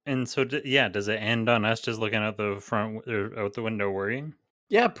over. And so, does it end on us just looking out the front or out the window worrying?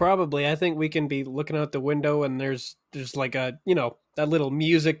 Yeah, probably. I think we can be looking out the window and there's like a, that little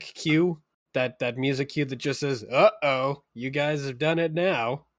music cue, that music cue that just says, "Uh-oh, you guys have done it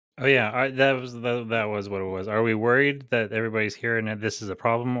now." Oh yeah, that was what it was. Are we worried that everybody's here and that this is a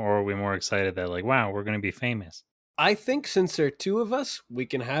problem, or are we more excited that like, wow, we're going to be famous? I think since there are two of us, we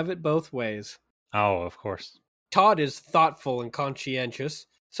can have it both ways. Oh, of course. Todd is thoughtful and conscientious,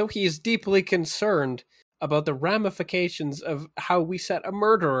 so he is deeply concerned about the ramifications of how we set a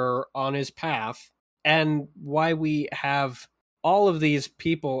murderer on his path and why we have all of these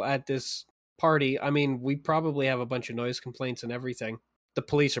people at this party. I mean, we probably have a bunch of noise complaints and everything. The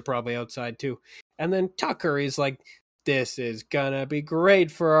police are probably outside too. And then Tucker is like, this is gonna be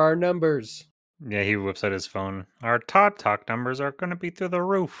great for our numbers. Yeah, he whips out his phone. Our Todd Talk numbers are gonna be through the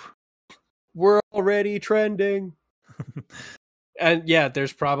roof. We're already trending. And yeah,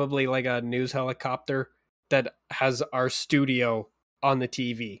 there's probably like a news helicopter that has our studio on the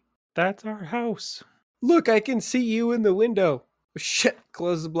TV. That's our house. Look, I can see you in the window. Shit,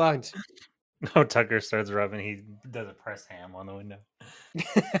 close the blinds. Oh, Tucker starts rubbing. He does a press ham on the window.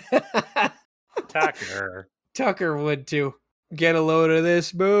 Tucker would too. Get a load of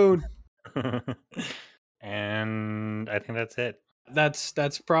this moon. And I think that's it. That's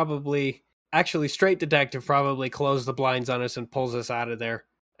probably... Actually, Straight Detective probably closed the blinds on us and pulls us out of there.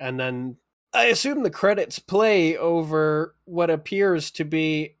 And then I assume the credits play over what appears to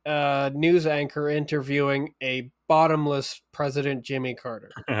be a news anchor interviewing a bottomless President Jimmy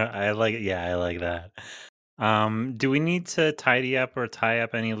Carter. I like that. Do we need to tidy up or tie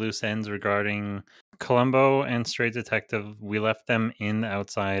up any loose ends regarding Columbo and Straight Detective? We left them in the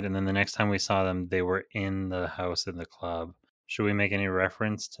outside, and then the next time we saw them, they were in the house in the club. Should we make any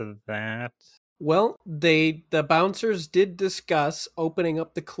reference to that? Well, the bouncers did discuss opening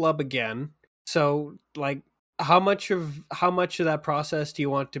up the club again. So, like, how much of that process do you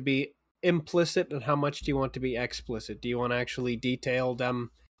want to be implicit, and how much do you want to be explicit? Do you want to actually detail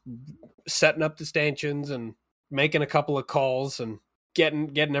them setting up the stanchions and making a couple of calls and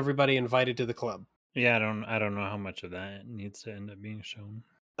getting everybody invited to the club? Yeah, I don't know how much of that needs to end up being shown.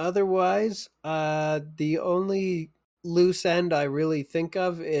 Otherwise, the only loose end I really think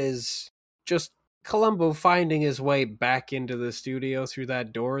of is just Columbo finding his way back into the studio through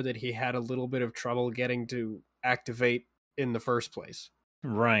that door that he had a little bit of trouble getting to activate in the first place.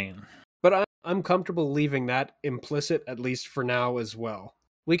 Right. But I'm comfortable leaving that implicit, at least for now as well.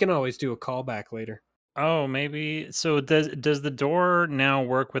 We can always do a callback later. Oh, maybe. So does the door now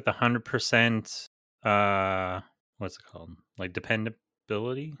work with 100% what's it called? Like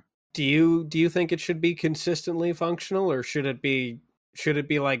dependability? Do you think it should be consistently functional, or should it be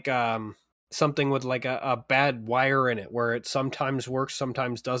like something with like a bad wire in it where it sometimes works,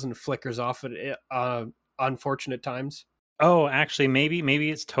 sometimes doesn't, flickers off at unfortunate times? Oh, actually, maybe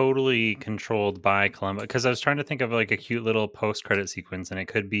it's totally controlled by Columbo, because I was trying to think of like a cute little post-credit sequence, and it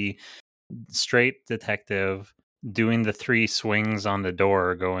could be Straight Detective doing the 3 swings on the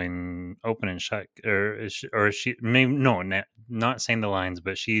door, going open and shut, or is she maybe no, not saying the lines,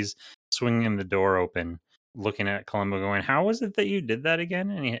 but she's swinging the door open, looking at Columbo, going, "How was it that you did that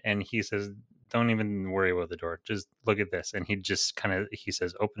again?" And he says, "Don't even worry about the door. Just look at this." And he just he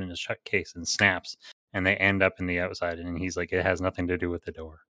says, "Open and shut case," and snaps, and they end up in the outside. And he's like, "It has nothing to do with the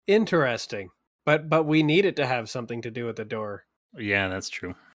door." Interesting. But we need it to have something to do with the door. Yeah, that's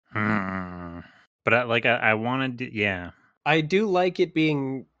true. But I wanted to, yeah. I do like it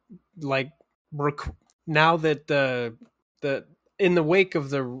being like now that the in the wake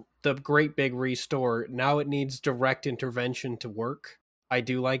of the great big restore, now it needs direct intervention to work. I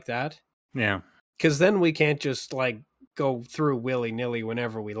do like that. Yeah. Because then we can't just like go through willy-nilly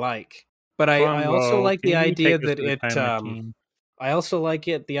whenever we like. But I also like the idea that I also like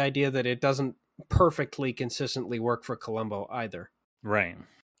the idea that it doesn't perfectly consistently work for Columbo either. Right.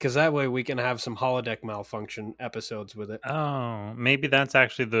 Because that way we can have some holodeck malfunction episodes with it. Oh, maybe that's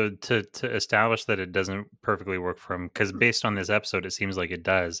actually to establish that it doesn't perfectly work for him. Because based on this episode, it seems like it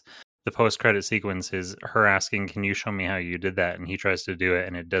does. The post-credit sequence is her asking, "Can you show me how you did that?" And he tries to do it,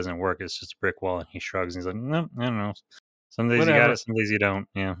 and it doesn't work. It's just a brick wall, and he shrugs. And he's like, "No, I don't know. Some days you got it, some days you don't."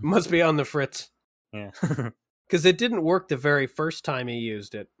 Yeah, must be on the fritz. Yeah, because it didn't work the very first time he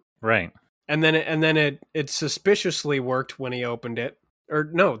used it. Right. And then it suspiciously worked when he opened it. Or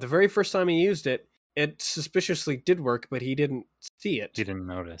no, the very first time he used it, it suspiciously did work, but he didn't see it. He didn't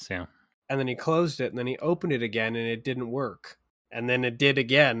notice, yeah. And then he closed it, and then he opened it again, and it didn't work. And then it did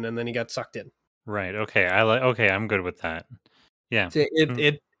again, and then he got sucked in. Right. Okay. I'm good with that. Yeah.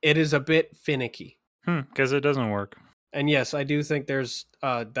 It is a bit finicky. Because it doesn't work. And yes, I do think there's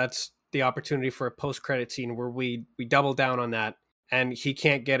that's the opportunity for a post-credit scene where we double down on that, and he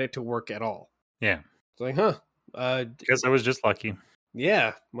can't get it to work at all. Yeah. It's like, because I was just lucky.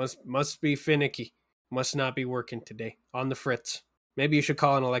 Yeah, must be finicky. Must not be working today. On the fritz. Maybe you should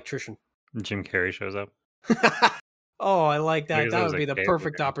call an electrician. Jim Carrey shows up. Oh, I like that. That would be the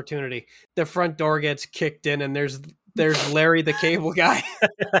perfect opportunity. The front door gets kicked in, and there's Larry the Cable Guy.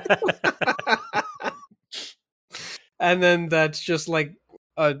 And then that's just like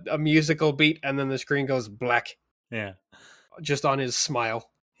a musical beat, and then the screen goes black. Yeah. Just on his smile.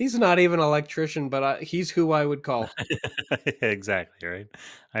 He's not even an electrician, but he's who I would call. Exactly, right?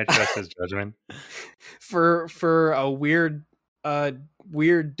 I trust his judgment. For a weird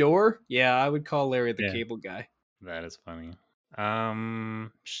door, yeah, I would call Larry the Cable Guy. That is funny.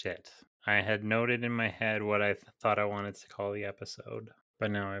 Shit. I had noted in my head what I thought I wanted to call the episode, but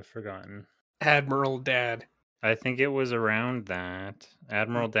now I've forgotten. Admiral Dad. I think it was around that.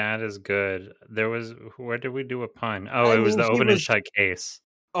 Admiral Dad is good. Where did we do a pun? Oh, it was the open and shut case.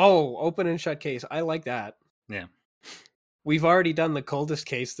 Oh, open and shut case. I like that. Yeah. We've already done the coldest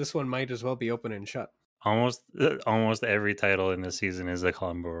case. This one might as well be open and shut. Almost every title in the season is a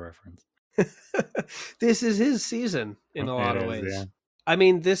Columbo reference. This is his season in a lot of ways. Yeah. I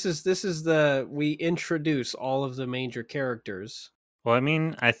mean, this is we introduce all of the major characters. Well, I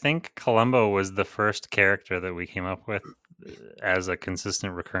mean, I think Columbo was the first character that we came up with as a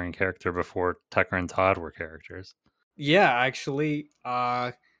consistent recurring character before Tucker and Todd were characters. Yeah, actually,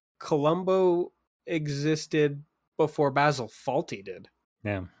 Columbo existed before Basil Fawlty did.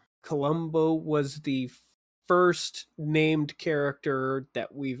 Yeah. Columbo was the first named character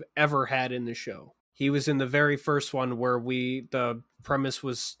that we've ever had in the show. He was in the very first one where the premise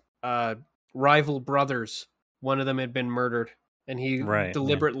was rival brothers. One of them had been murdered, and he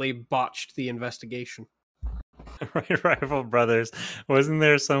deliberately botched the investigation. Right, rival brothers. Wasn't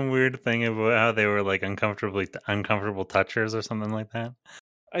there some weird thing about how they were like uncomfortable touchers or something like that?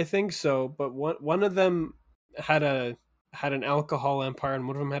 I think so, but one of them had an alcohol empire, and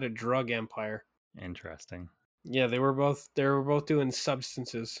one of them had a drug empire. Interesting. Yeah, they were both doing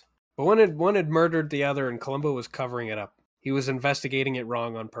substances, but one had murdered the other, and Columbo was covering it up. He was investigating it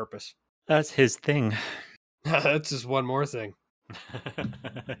wrong on purpose. That's his thing. That's just one more thing.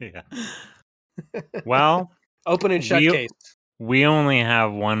 Yeah. Well, open and shut case. We only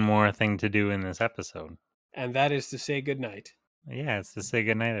have one more thing to do in this episode, and that is to say goodnight. Yeah, it's to say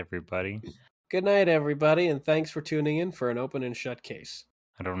goodnight, everybody. Good night, everybody, and thanks for tuning in for an open and shut case.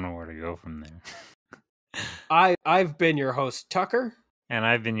 I don't know where to go from there. I've been your host, Tucker. And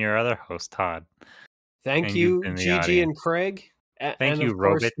I've been your other host, Todd. Thank you, Gigi and Craig. Thank you,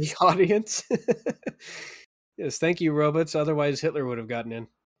 robots. The audience. Yes, thank you, robots. Otherwise, Hitler would have gotten in.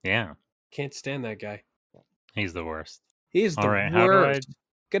 Yeah. Can't stand that guy. He's the worst. He's the worst.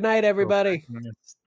 Good night, everybody.